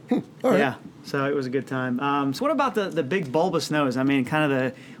needed. All right. Yeah, so it was a good time. So what about the big bulbous nose? I mean, kind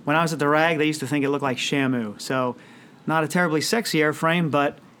of when I was at the RAG, they used to think it looked like Shamu. So not a terribly sexy airframe,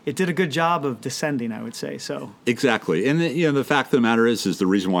 but it did a good job of descending, I would say. So exactly, and the fact of the matter is the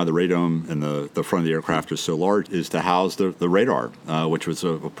reason why the radome in the front of the aircraft is so large is to house the radar, which was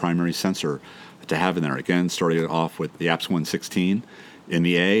a primary sensor to have in there. Again, starting off with the APS 116 in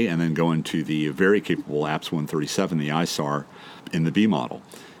the A, and then going to the very capable APS 137, the ISAR, in the B model.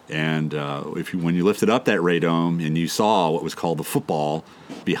 And when you lifted up that radome and you saw what was called the football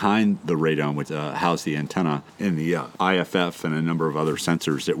behind the radome, which housed the antenna and the IFF and a number of other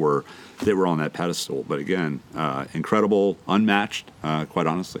sensors that were on that pedestal. But again, incredible, unmatched, quite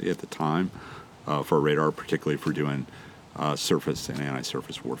honestly, at the time for a radar, particularly for doing surface and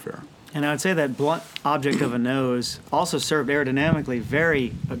anti-surface warfare. And I would say that blunt object of a nose also served aerodynamically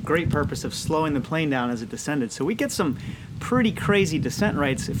a great purpose of slowing the plane down as it descended. So we get some pretty crazy descent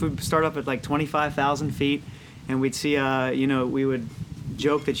rates. If we start up at like 25,000 feet and we'd see, we would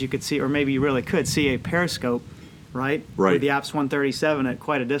joke that you could see, or maybe you really could see a periscope, right? With the APS 137 at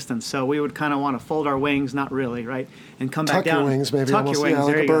quite a distance. So we would kind of want to fold our wings, not really, right? And come back down. Tuck your wings, maybe. Tuck your wings, like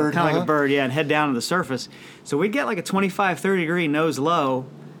there a you bird. go. Kind of like a bird, yeah, and head down to the surface. So we'd get like a 25, 30 degree nose low,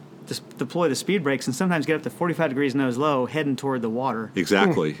 deploy the speed brakes, and sometimes get up to 45 degrees nose low, heading toward the water.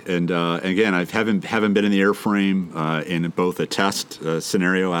 Exactly. And again, I haven't been in the airframe in both a test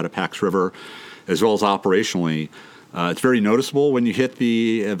scenario out of Pax River, as well as operationally. It's very noticeable when you hit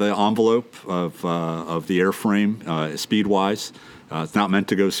the envelope of the airframe speed-wise. It's not meant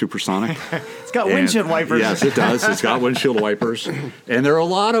to go supersonic. It's got windshield wipers. Yes, it does. It's got windshield wipers. And there are a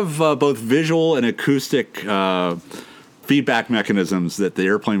lot of both visual and acoustic feedback mechanisms that the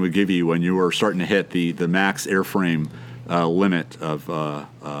airplane would give you when you were starting to hit the max airframe limit of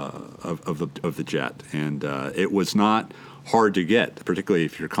the jet, and it was not hard to get, particularly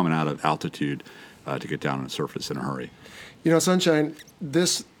if you're coming out of altitude to get down on the surface in a hurry. Sunshine,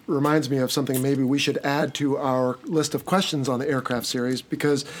 this reminds me of something maybe we should add to our list of questions on the aircraft series,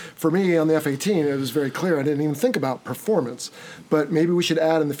 because for me on the F-18 it was very clear I didn't even think about performance, but maybe we should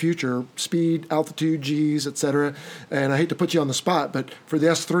add in the future speed, altitude, G's, etc. And I hate to put you on the spot, but for the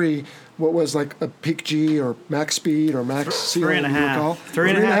S-3, what was like a peak G or max speed or max C? 3.5.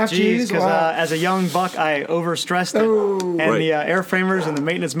 3.5 G's, because as a young buck I overstressed it, and the airframers and the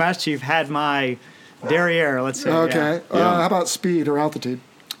maintenance master chief had my derriere, let's say. Okay. How about speed or altitude?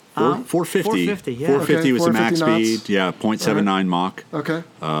 450. 450, yeah. 450 was the max 450 speed. Yeah, 0.79 Mach. Okay.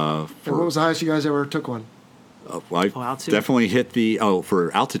 And what was the highest you guys ever took one? I definitely hit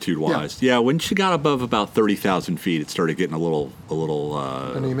for altitude-wise. Yeah, when she got above about 30,000 feet, it started getting a little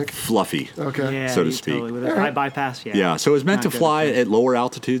anemic, fluffy, so to speak. Totally. With a high bypass, Yeah, so it was meant to fly at lower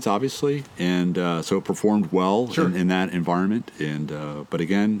altitudes, obviously, and so it performed well in that environment. And but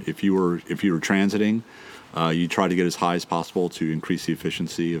again, if you were transiting, you try to get as high as possible to increase the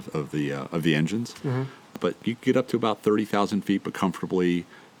efficiency of the engines. Mm-hmm. But you get up to about 30,000 feet, but comfortably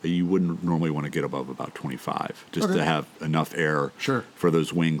you wouldn't normally want to get above about 25 just to have enough air for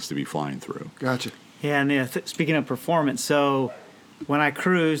those wings to be flying through. Gotcha. Yeah, and speaking of performance, so when I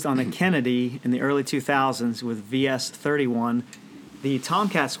cruised on the Kennedy in the early 2000s with VS-31, the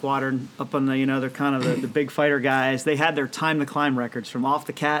Tomcat Squadron up on the, they're kind of the big fighter guys, they had their time to climb records from off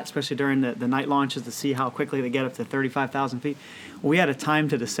the Cat, especially during the night launches to see how quickly they get up to 35,000 feet. Well, we had a time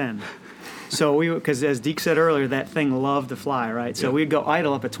to descend. So because as Deke said earlier, that thing loved to fly, right? So we'd go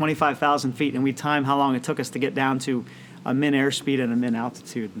idle up at 25,000 feet, and we'd time how long it took us to get down to a min airspeed and a min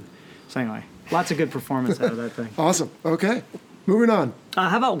altitude. So anyway, lots of good performance out of that thing. Awesome. Okay. Moving on.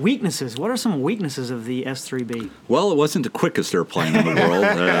 How about weaknesses? What are some weaknesses of the S-3B? Well, it wasn't the quickest airplane in the world,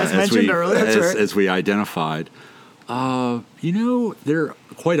 as mentioned earlier. As we identified. There,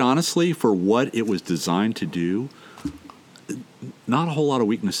 quite honestly, for what it was designed to do, not a whole lot of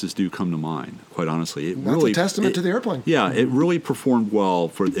weaknesses do come to mind, quite honestly. That's a testament to the airplane. Yeah, it really performed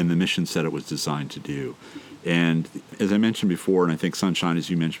well in the missions that it was designed to do. And as I mentioned before, and I think Sunshine,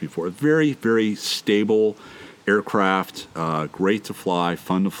 as you mentioned before, a very, very stable aircraft, great to fly,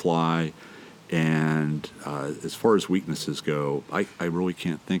 fun to fly. And as far as weaknesses go, I really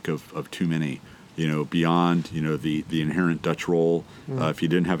can't think of too many. Beyond, the inherent Dutch roll, if you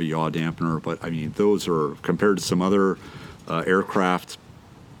didn't have a yaw dampener. But, I mean, those are, compared to some other aircraft,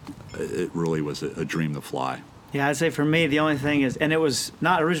 it really was a dream to fly. Yeah, I'd say for me, the only thing is, and it was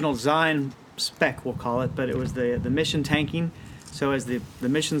not original design spec, we'll call it, but it was the mission tanking. So as the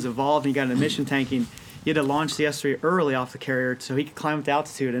missions evolved and you got into mission tanking, you had to launch the S-3 early off the carrier so he could climb up to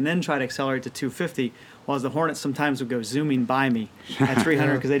altitude and then try to accelerate to 250, while the Hornets sometimes would go zooming by me at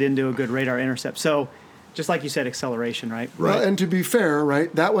 300 because they didn't do a good radar intercept. So just like you said, acceleration, right? Well, and to be fair,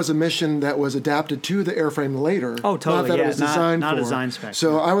 right, that was a mission that was adapted to the airframe later. Oh, totally. Not that it was designed not for. design spec.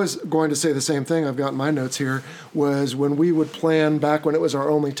 So I was going to say the same thing. I've got my notes here. Was when we would plan back when it was our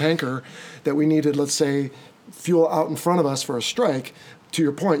only tanker that we needed, let's say, fuel out in front of us for a strike. To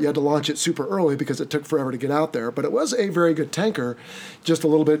your point, you had to launch it super early because it took forever to get out there. But it was a very good tanker, just a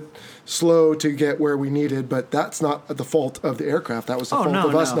little bit slow to get where we needed. But that's not the fault of the aircraft. That was the fault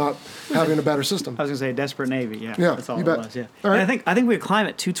of us not having a better system. I was going to say desperate Navy. Yeah, that's all you it bet. was. Yeah. All right. And I think we'd climb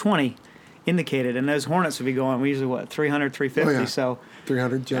at 220 indicated, and those Hornets would be going, we usually, 300, 350. Oh, yeah. So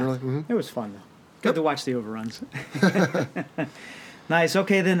 300 generally. Yeah. Mm-hmm. It was fun, though. Good to watch the overruns. Nice.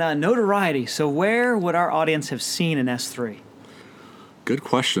 Okay, then notoriety. So where would our audience have seen an S-3? Good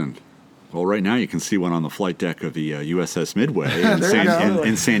question. Well, right now you can see one on the flight deck of the USS Midway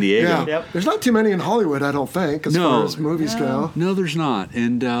in San Diego. Yeah. Yep. There's not too many in Hollywood, I don't think, as far as movies go. No, there's not.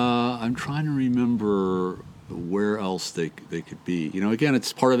 And I'm trying to remember where else they could be. Again,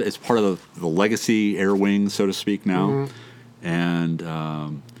 it's part of the legacy air wing, so to speak, now. Mm-hmm.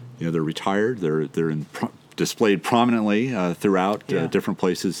 And they're retired. They're displayed prominently throughout different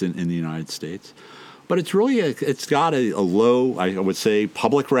places in the United States. But it's really it's got a low, I would say,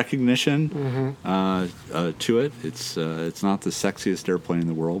 public recognition to it. It's not the sexiest airplane in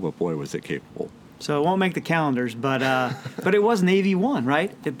the world, but boy, was it capable. So it won't make the calendars, but it was Navy 1,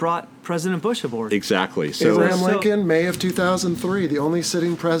 right? It brought President Bush aboard. Exactly. So Abraham Lincoln, May of 2003, the only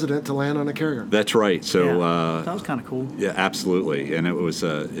sitting president to land on a carrier. That's right. So that was kind of cool. Yeah, absolutely. And it was,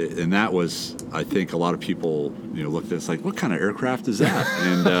 and that was, I think, a lot of people looked at us like, what kind of aircraft is that?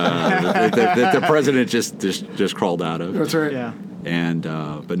 And that the president just crawled out of. That's right. Yeah. And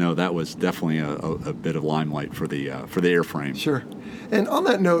but no, that was definitely a bit of limelight for the airframe. Sure. And on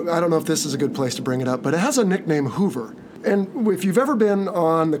that note, I don't know if this is a good place to bring it up, but it has a nickname, Hoover. And if you've ever been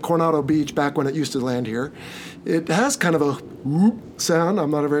on the Coronado Beach back when it used to land here, it has kind of a whoop sound.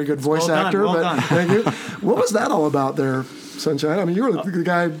 I'm not a very good voice actor, but thank you. What was that all about there, Sunshine? I mean, you were the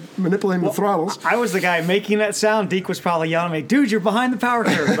guy manipulating the throttles. I was the guy making that sound. Deke was probably yelling at me, dude, you're behind the power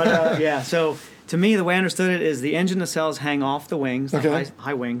curve. But so to me, the way I understood it is the engine nacelles hang off the wings, the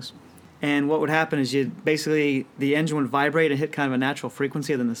high wings. And what would happen is the engine would vibrate and hit kind of a natural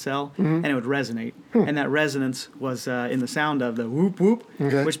frequency of the nacelle, and it would resonate. And that resonance was in the sound of the whoop whoop,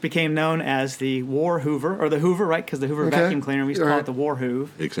 which became known as the war Hoover, or the Hoover, right? Because the Hoover vacuum cleaner, we used to call it the war Hoove.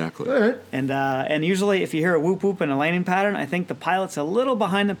 Exactly. All right. And usually if you hear a whoop whoop in a landing pattern, I think the pilot's a little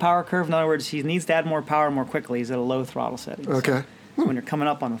behind the power curve. In other words, he needs to add more power more quickly. He's at a low throttle setting. Okay. So when you're coming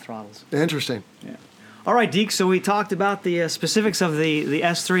up on the throttles. Interesting. Yeah. All right, Deke, so we talked about the specifics of the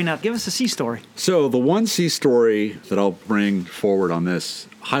S-3. Now, give us a C story. So the one C story that I'll bring forward on this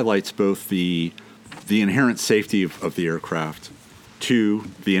highlights both the inherent safety of the aircraft, to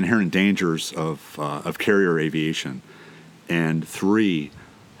the inherent dangers of carrier aviation, and 3,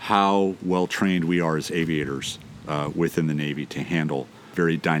 how well trained we are as aviators within the Navy to handle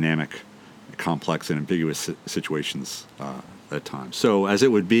very dynamic, complex, and ambiguous situations at times. So as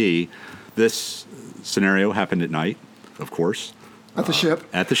it would be, this scenario happened at night, of course. At the ship.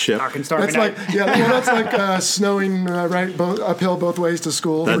 At the ship. Dark and stormy That's night. like, that's like snowing, right, uphill both ways to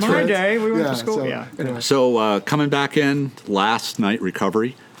school. That's My right. day, we went to school. So, anyway. So coming back in, last night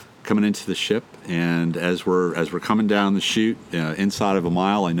recovery, coming into the ship, and as we're coming down the chute, inside of a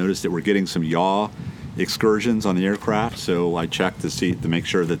mile, I noticed that we're getting some yaw excursions on the aircraft. So I checked to make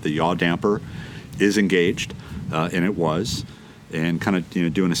sure that the yaw damper is engaged, and it was. And kind of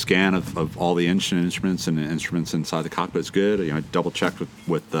doing a scan of all the engine instruments and the instruments inside the cockpit is good. I double checked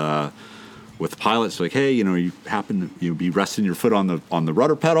with the pilots, like, hey, you happen to be resting your foot on the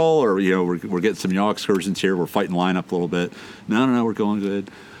rudder pedal, or we're getting some yaw excursions here. We're fighting line up a little bit. No, we're going good.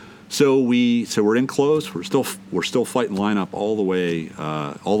 So we're in close. We're still fighting line up all the way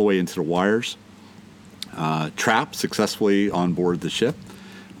into the wires. Trap successfully on board the ship.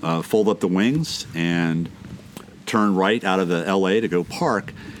 Fold up the wings and turn right out of the LA to go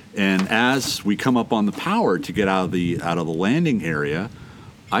park, and as we come up on the power to get out of the landing area,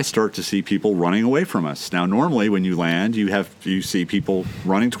 I start to see people running away from us. Now, normally when you land, you see people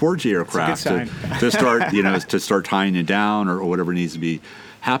running towards the aircraft to start tying you down or whatever needs to be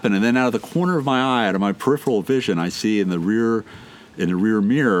happen. And then out of the corner of my eye, out of my peripheral vision, I see in the rear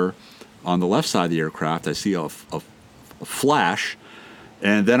mirror on the left side of the aircraft, I see a flash.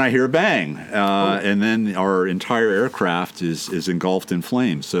 And then I hear a bang, and then our entire aircraft is engulfed in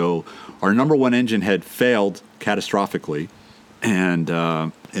flames. So our number one engine had failed catastrophically, and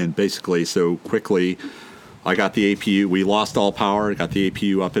basically so quickly, I got the APU. We lost all power. Got the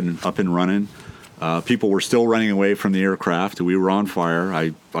APU up and running. People were still running away from the aircraft. We were on fire.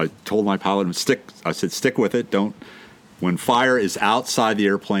 I told my pilot, stick with it. Don't. When fire is outside the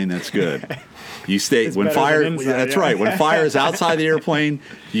airplane, that's good. You stay It's when better fire. than inside, That's yeah. right. When fire is outside the airplane,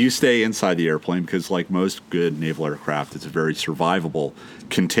 you stay inside the airplane because, like most good naval aircraft, it's a very survivable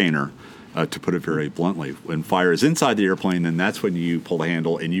container. To put it very bluntly, when fire is inside the airplane, then that's when you pull the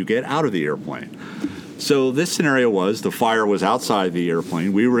handle and you get out of the airplane. So this scenario was the fire was outside the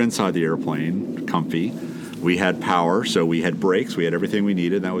airplane. We were inside the airplane, comfy. We had power, so we had brakes. We had everything we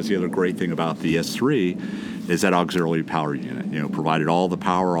needed. That was the other great thing about the S-3 is that auxiliary power unit. Provided all the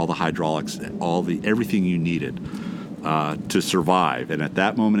power, all the hydraulics, everything you needed to survive. And at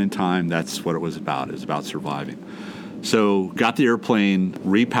that moment in time, that's what it was about. It was about surviving. So got the airplane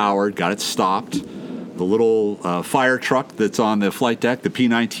repowered, got it stopped. The little fire truck that's on the flight deck, the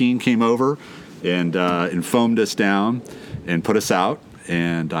P-19, came over and foamed us down and put us out.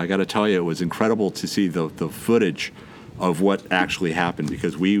 And I got to tell you, it was incredible to see the footage of what actually happened,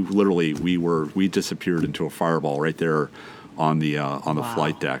 because we disappeared into a fireball right there on the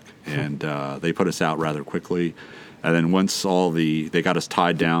flight deck, and they put us out rather quickly. And then once they got us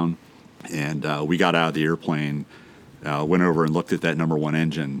tied down, and we got out of the airplane. Went over and looked at that number one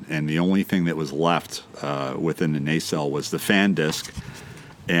engine, and the only thing that was left within the nacelle was the fan disc,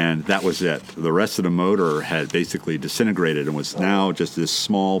 and that was it. The rest of the motor had basically disintegrated and was now just this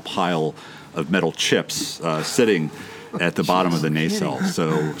small pile of metal chips sitting at the bottom of the nacelle.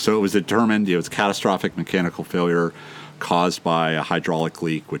 So it was determined it was catastrophic mechanical failure caused by a hydraulic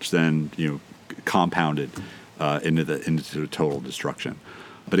leak, which then compounded into the total destruction.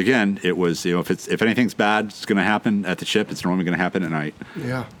 But again, it was if anything's bad, it's going to happen at the ship. It's normally going to happen at night.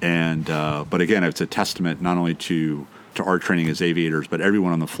 Yeah. And but again, it's a testament not only to our training as aviators, but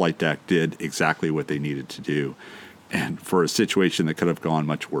everyone on the flight deck did exactly what they needed to do. And for a situation that could have gone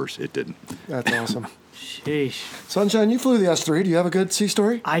much worse, it didn't. That's awesome. Sheesh. Sunshine, you flew the S-3. Do you have a good sea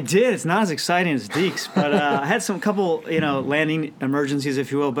story? I did. It's not as exciting as Deke's, but I had some couple, landing emergencies,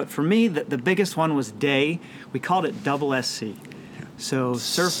 if you will. But for me, the biggest one was day. We called it double SC. So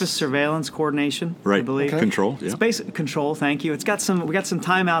surface surveillance coordination, Right. I believe. Okay. Control. Yeah. It's basic control. Thank you. We got some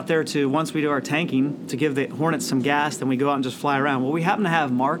time out there to, once we do our tanking, to give the Hornets some gas. Then we go out and just fly around. Well, we happen to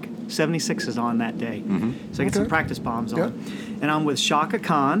have Mark 76s on that day, so I get some practice bombs on. And I'm with Shaka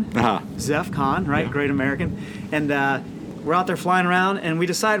Khan, Zeph Khan, right? Yeah. Great American, and we're out there flying around, and we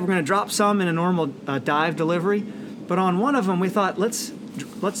decided we're going to drop some in a normal dive delivery, but on one of them we thought let's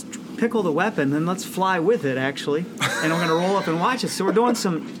pickle the weapon and let's fly with it actually, and we're going to roll up and watch it. So we're doing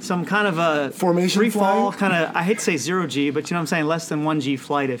some kind of a formation free fall, flying? kind of, I hate to say 0G, but you know what I'm saying, less than 1G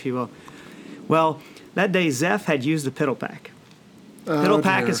flight, if you will. Well, that day Zeph had used the piddle pack. Piddle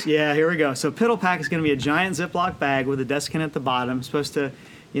pack is, here we go. So piddle pack is going to be a giant Ziploc bag with a deskin at the bottom. Supposed to,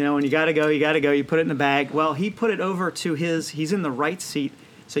 when you got to go, you put it in the bag. Well, he put it over to he's in the right seat,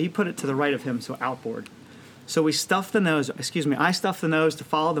 so he put it to the right of him, so outboard. So I stuffed the nose to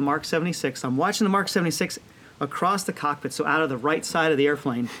follow the Mark 76. I'm watching the Mark 76 across the cockpit, so out of the right side of the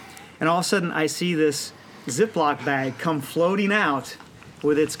airplane. And all of a sudden I see this Ziploc bag come floating out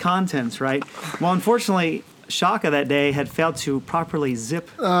with its contents, right? Well, unfortunately, Shaka that day had failed to properly zip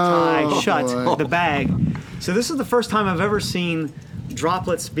tie shut the bag. So this is the first time I've ever seen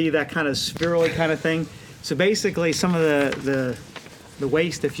droplets be that kind of spirally kind of thing. So basically some of the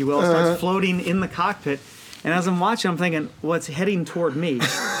waste, if you will, starts floating in the cockpit. And as I'm watching, I'm thinking, well, it's heading toward me.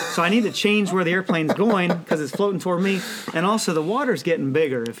 So I need to change where the airplane's going because it's floating toward me. And also the water's getting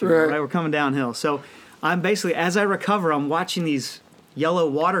bigger, if you will, right? We're coming downhill. So I'm basically, as I recover, I'm watching these yellow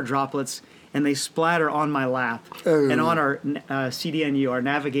water droplets, and they splatter on my lap and on our CDNU, our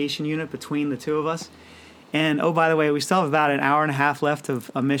navigation unit between the two of us. And, oh, by the way, we still have about an hour and a half left of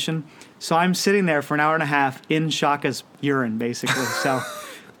a mission. So I'm sitting there for an hour and a half in Shaka's urine, basically. So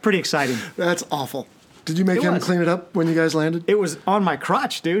pretty exciting. That's awful. Did you make him clean it up when you guys landed? It was on my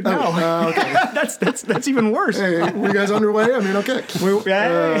crotch, dude. No. Okay. That's even worse. Hey, were you guys underway? I mean, okay.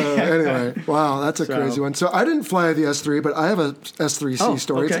 Anyway, wow, that's a crazy one. So I didn't fly the S-3, but I have a S-3C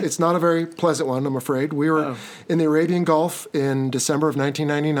story. Okay. It's not a very pleasant one, I'm afraid. We were in the Arabian Gulf in December of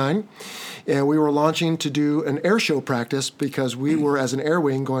 1999, and we were launching to do an air show practice because we were, as an air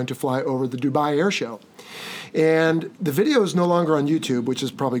wing, going to fly over the Dubai Air Show. And the video is no longer on YouTube, which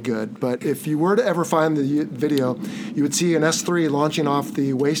is probably good. But if you were to ever find the video, you would see an S-3 launching off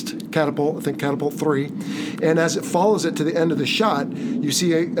the waste catapult, I think catapult 3. And as it follows it to the end of the shot, you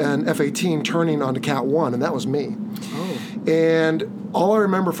see an F-18 turning onto Cat 1, and that was me. Oh. And all I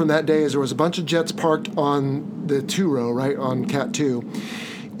remember from that day is there was a bunch of jets parked on the 2-row, right, on Cat 2.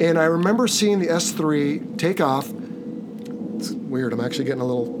 And I remember seeing the S-3 take off. It's weird, I'm actually getting a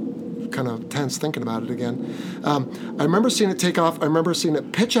little kind of tense thinking about it again. I remember seeing it take off. I remember seeing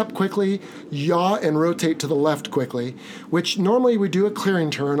it pitch up quickly, yaw, and rotate to the left quickly, which normally we do a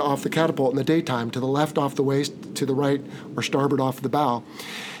clearing turn off the catapult in the daytime, to the left off the waist, to the right or starboard off the bow.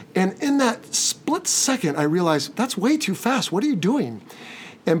 And in that split second, I realized, that's way too fast. What are you doing?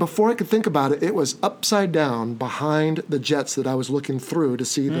 And before I could think about it, it was upside down behind the jets that I was looking through to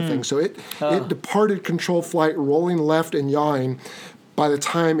see the thing. So it departed control flight, rolling left and yawing by the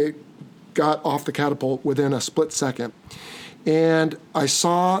time it got off the catapult within a split second. And I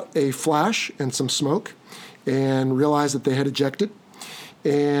saw a flash and some smoke and realized that they had ejected.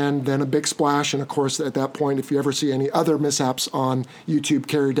 And then a big splash. And of course, at that point, if you ever see any other mishaps on YouTube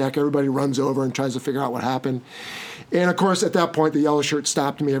carrier deck, everybody runs over and tries to figure out what happened. And of course, at that point, the yellow shirt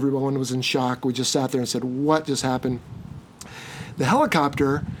stopped me. Everyone was in shock. We just sat there and said, what just happened? The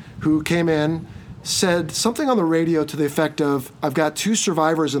helicopter who came in said something on the radio to the effect of, I've got 2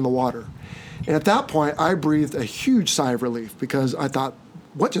 survivors in the water. And at that point, I breathed a huge sigh of relief because I thought,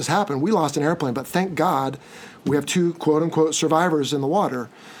 what just happened? We lost an airplane, but thank God we have 2 quote-unquote survivors in the water.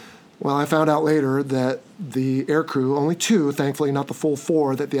 Well, I found out later that the air crew, only 2, thankfully not the full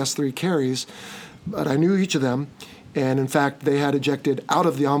 4 that the S-3 carries, but I knew each of them. And in fact, they had ejected out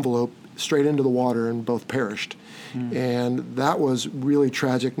of the envelope straight into the water and both perished. And that was really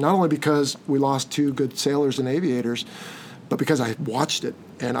tragic, not only because we lost 2 good sailors and aviators, but because I watched it.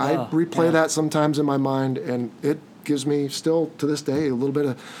 And I replay that sometimes in my mind, and it gives me still to this day a little bit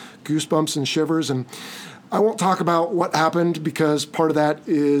of goosebumps and shivers. And I won't talk about what happened because part of that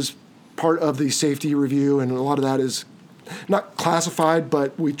is part of the safety review, and a lot of that is not classified,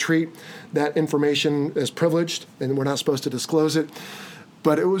 but we treat that information as privileged, and we're not supposed to disclose it.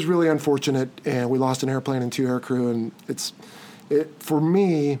 But it was really unfortunate, and we lost an airplane and 2 aircrew, and it for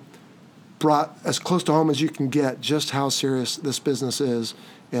me brought as close to home as you can get just how serious this business is,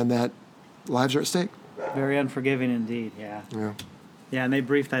 and that lives are at stake. Very unforgiving indeed. Yeah. And they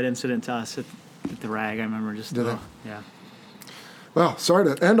briefed that incident to us at the RAG. I remember just. Did they? Yeah. Well,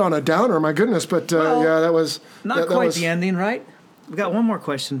 sorry to end on a downer, my goodness, but that was not quite the ending, right? We've got one more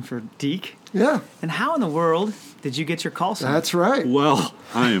question for Deke. Yeah. And how in the world did you get your call sign? That's right. Well,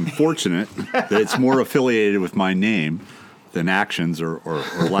 I am fortunate that it's more affiliated with my name than actions or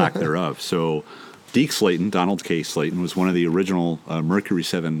lack thereof. So Deke Slayton, Donald K. Slayton, was one of the original Mercury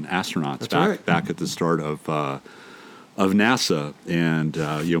 7 astronauts back at the start of NASA.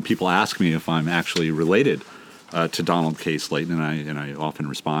 And people ask me if I'm actually related to Donald K. Slayton, and I often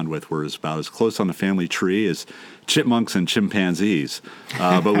respond with, we're about as close on the family tree as chipmunks and chimpanzees,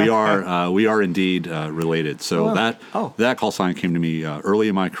 but we are indeed related. So that call sign came to me early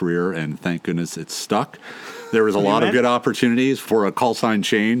in my career, and thank goodness it stuck. There was a lot of good opportunities for a call sign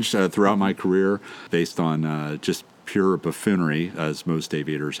change throughout my career based on just pure buffoonery, as most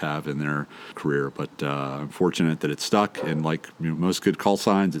aviators have in their career. But I'm fortunate that it stuck, and like most good call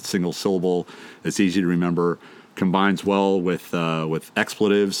signs, it's single syllable, it's easy to remember, combines well with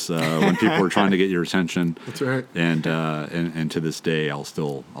expletives when people are trying to get your attention. That's right. And to this day, I'll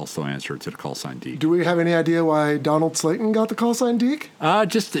still answer to the call sign Deke. Do we have any idea why Donald Slayton got the call sign Deke?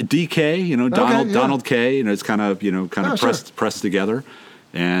 Just DK, Donald K. It's kind of pressed together,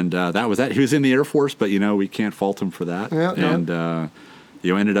 and that was that. He was in the Air Force, but we can't fault him for that. Yeah, and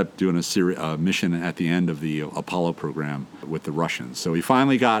ended up doing a mission at the end of the Apollo program with the Russians. So he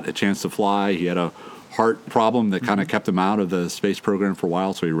finally got a chance to fly. He had a heart problem that kind of kept him out of the space program for a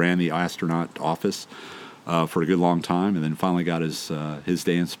while, so he ran the astronaut office for a good long time, and then finally got his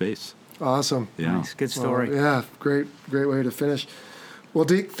day in space. Awesome. Yeah. Nice. Good story. Well, yeah, great way to finish. Well,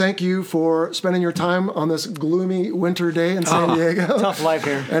 Deke, thank you for spending your time on this gloomy winter day in San Diego. Tough life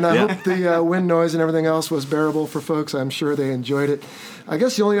here. And I hope the wind noise and everything else was bearable for folks. I'm sure they enjoyed it. I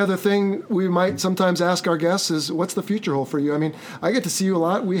guess the only other thing we might sometimes ask our guests is, what's the future hold for you? I mean, I get to see you a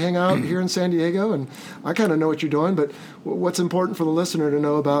lot. We hang out here in San Diego, and I kind of know what you're doing, but what's important for the listener to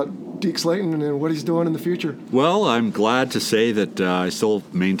know about Deke Slayton and what he's doing in the future? Well, I'm glad to say that I still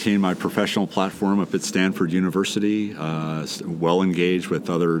maintain my professional platform up at Stanford University, well engaged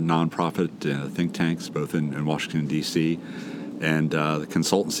with other nonprofit think tanks, both in Washington, D.C., and the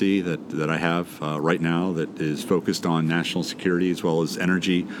consultancy that I have right now that is focused on national security as well as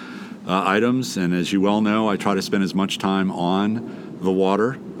energy items. And as you well know, I try to spend as much time on the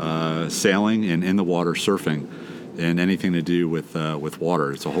water, sailing, and in the water surfing, and anything to do with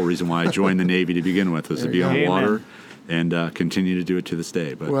water. It's the whole reason why I joined the Navy to begin with, was to be on the water. And continue to do it to this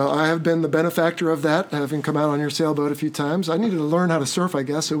day. But well, I have been the benefactor of that, having come out on your sailboat a few times. I needed to learn how to surf, I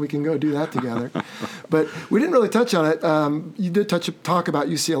guess, so we can go do that together. But we didn't really touch on it. You did talk about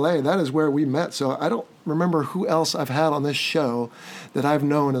UCLA, and that is where we met. So I don't remember who else I've had on this show that I've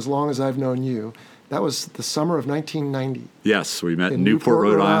known as long as I've known you. That was the summer of 1990. Yes, we met in Newport,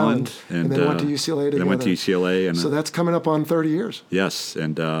 Rhode Island. And then went to UCLA together. Then went to UCLA. And, so that's coming up on 30 years. Yes,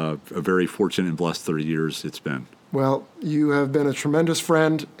 and a very fortunate and blessed 30 years it's been. Well, you have been a tremendous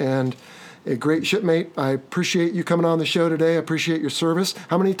friend and a great shipmate. I appreciate you coming on the show today. I appreciate your service.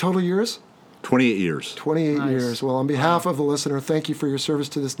 How many total years? 28 years. 28 years. Well, on behalf of the listener, thank you for your service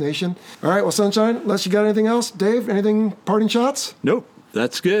to this nation. All right, well, Sunshine, unless you got anything else, Dave, anything parting shots? Nope,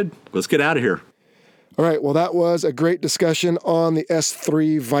 that's good. Let's get out of here. All right, well, that was a great discussion on the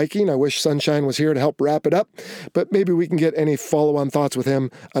S-3 Viking. I wish Sunshine was here to help wrap it up, but maybe we can get any follow-on thoughts with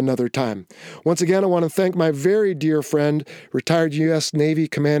him another time. Once again, I want to thank my very dear friend, retired U.S. Navy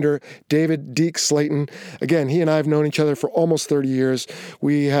Commander David Deke Slayton. Again, he and I have known each other for almost 30 years.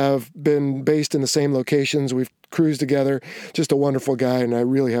 We have been based in the same locations. We've cruised together. Just a wonderful guy, and I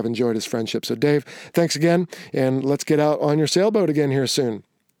really have enjoyed his friendship. So, Dave, thanks again, and let's get out on your sailboat again here soon.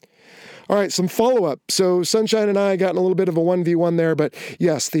 All right, some follow-up. So Sunshine and I got in a little bit of a 1v1 there, but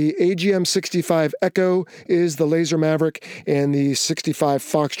yes, the AGM-65 Echo is the Laser Maverick, and the 65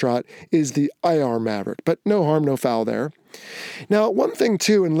 Foxtrot is the IR Maverick. But no harm, no foul there. Now, one thing,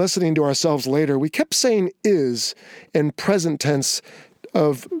 too, in listening to ourselves later, we kept saying is in present tense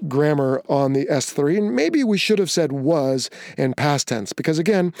of grammar on the S-3, and maybe we should have said was in past tense, because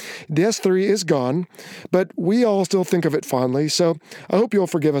again, the S-3 is gone, but we all still think of it fondly, so I hope you'll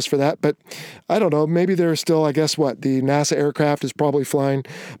forgive us for that. But I don't know, maybe there's still, I guess what, the NASA aircraft is probably flying,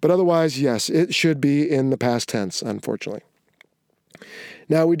 but otherwise, yes, it should be in the past tense, unfortunately.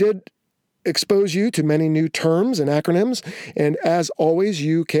 Now, we did expose you to many new terms and acronyms, and as always,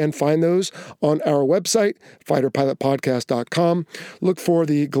 you can find those on our website, fighterpilotpodcast.com. Look for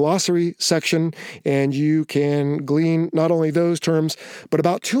the glossary section, and you can glean not only those terms, but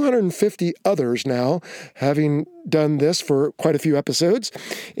about 250 others now, having done this for quite a few episodes,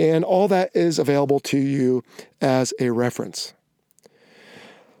 and all that is available to you as a reference.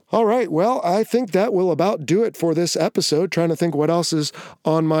 All right, well, I think that will about do it for this episode. Trying to think what else is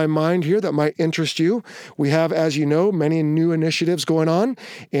on my mind here that might interest you. We have, as you know, many new initiatives going on,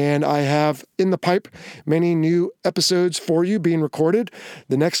 and I have in the pipe many new episodes for you being recorded.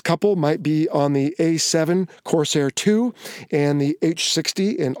 The next couple might be on the A7 Corsair 2 and the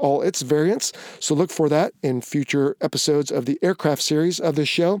H60 in all its variants, so look for that in future episodes of the aircraft series of this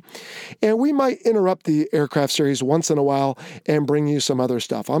show. And we might interrupt the aircraft series once in a while and bring you some other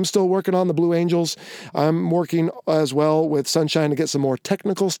stuff. I'm still working on the Blue Angels. I'm working as well with Sunshine to get some more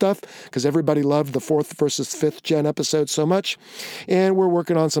technical stuff because everybody loved the 4th versus 5th gen episode so much. And we're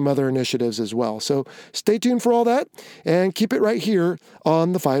working on some other initiatives as well. So stay tuned for all that and keep it right here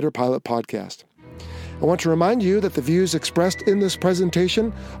on the Fighter Pilot Podcast. I want to remind you that the views expressed in this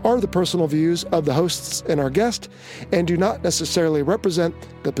presentation are the personal views of the hosts and our guest and do not necessarily represent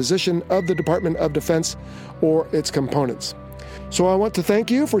the position of the Department of Defense or its components. So I want to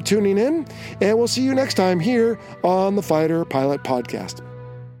thank you for tuning in, and we'll see you next time here on the Fighter Pilot Podcast.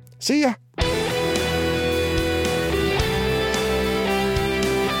 See ya.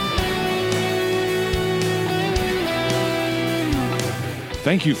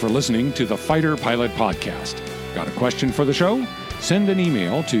 Thank you for listening to the Fighter Pilot Podcast. Got a question for the show? Send an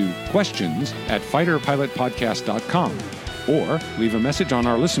email to questions@fighterpilotpodcast.com or leave a message on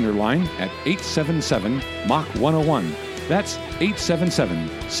our listener line at 877-MACH-101. That's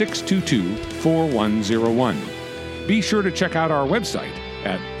 877-622-4101. Be sure to check out our website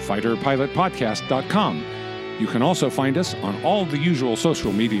at fighterpilotpodcast.com. You can also find us on all the usual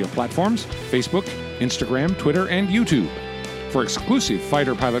social media platforms: Facebook, Instagram, Twitter, and YouTube. For exclusive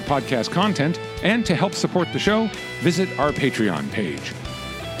Fighter Pilot Podcast content and to help support the show, visit our Patreon page.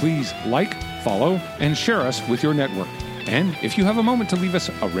 Please like, follow, and share us with your network. And if you have a moment to leave us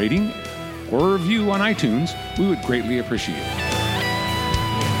a rating or a review on iTunes, we would greatly appreciate it.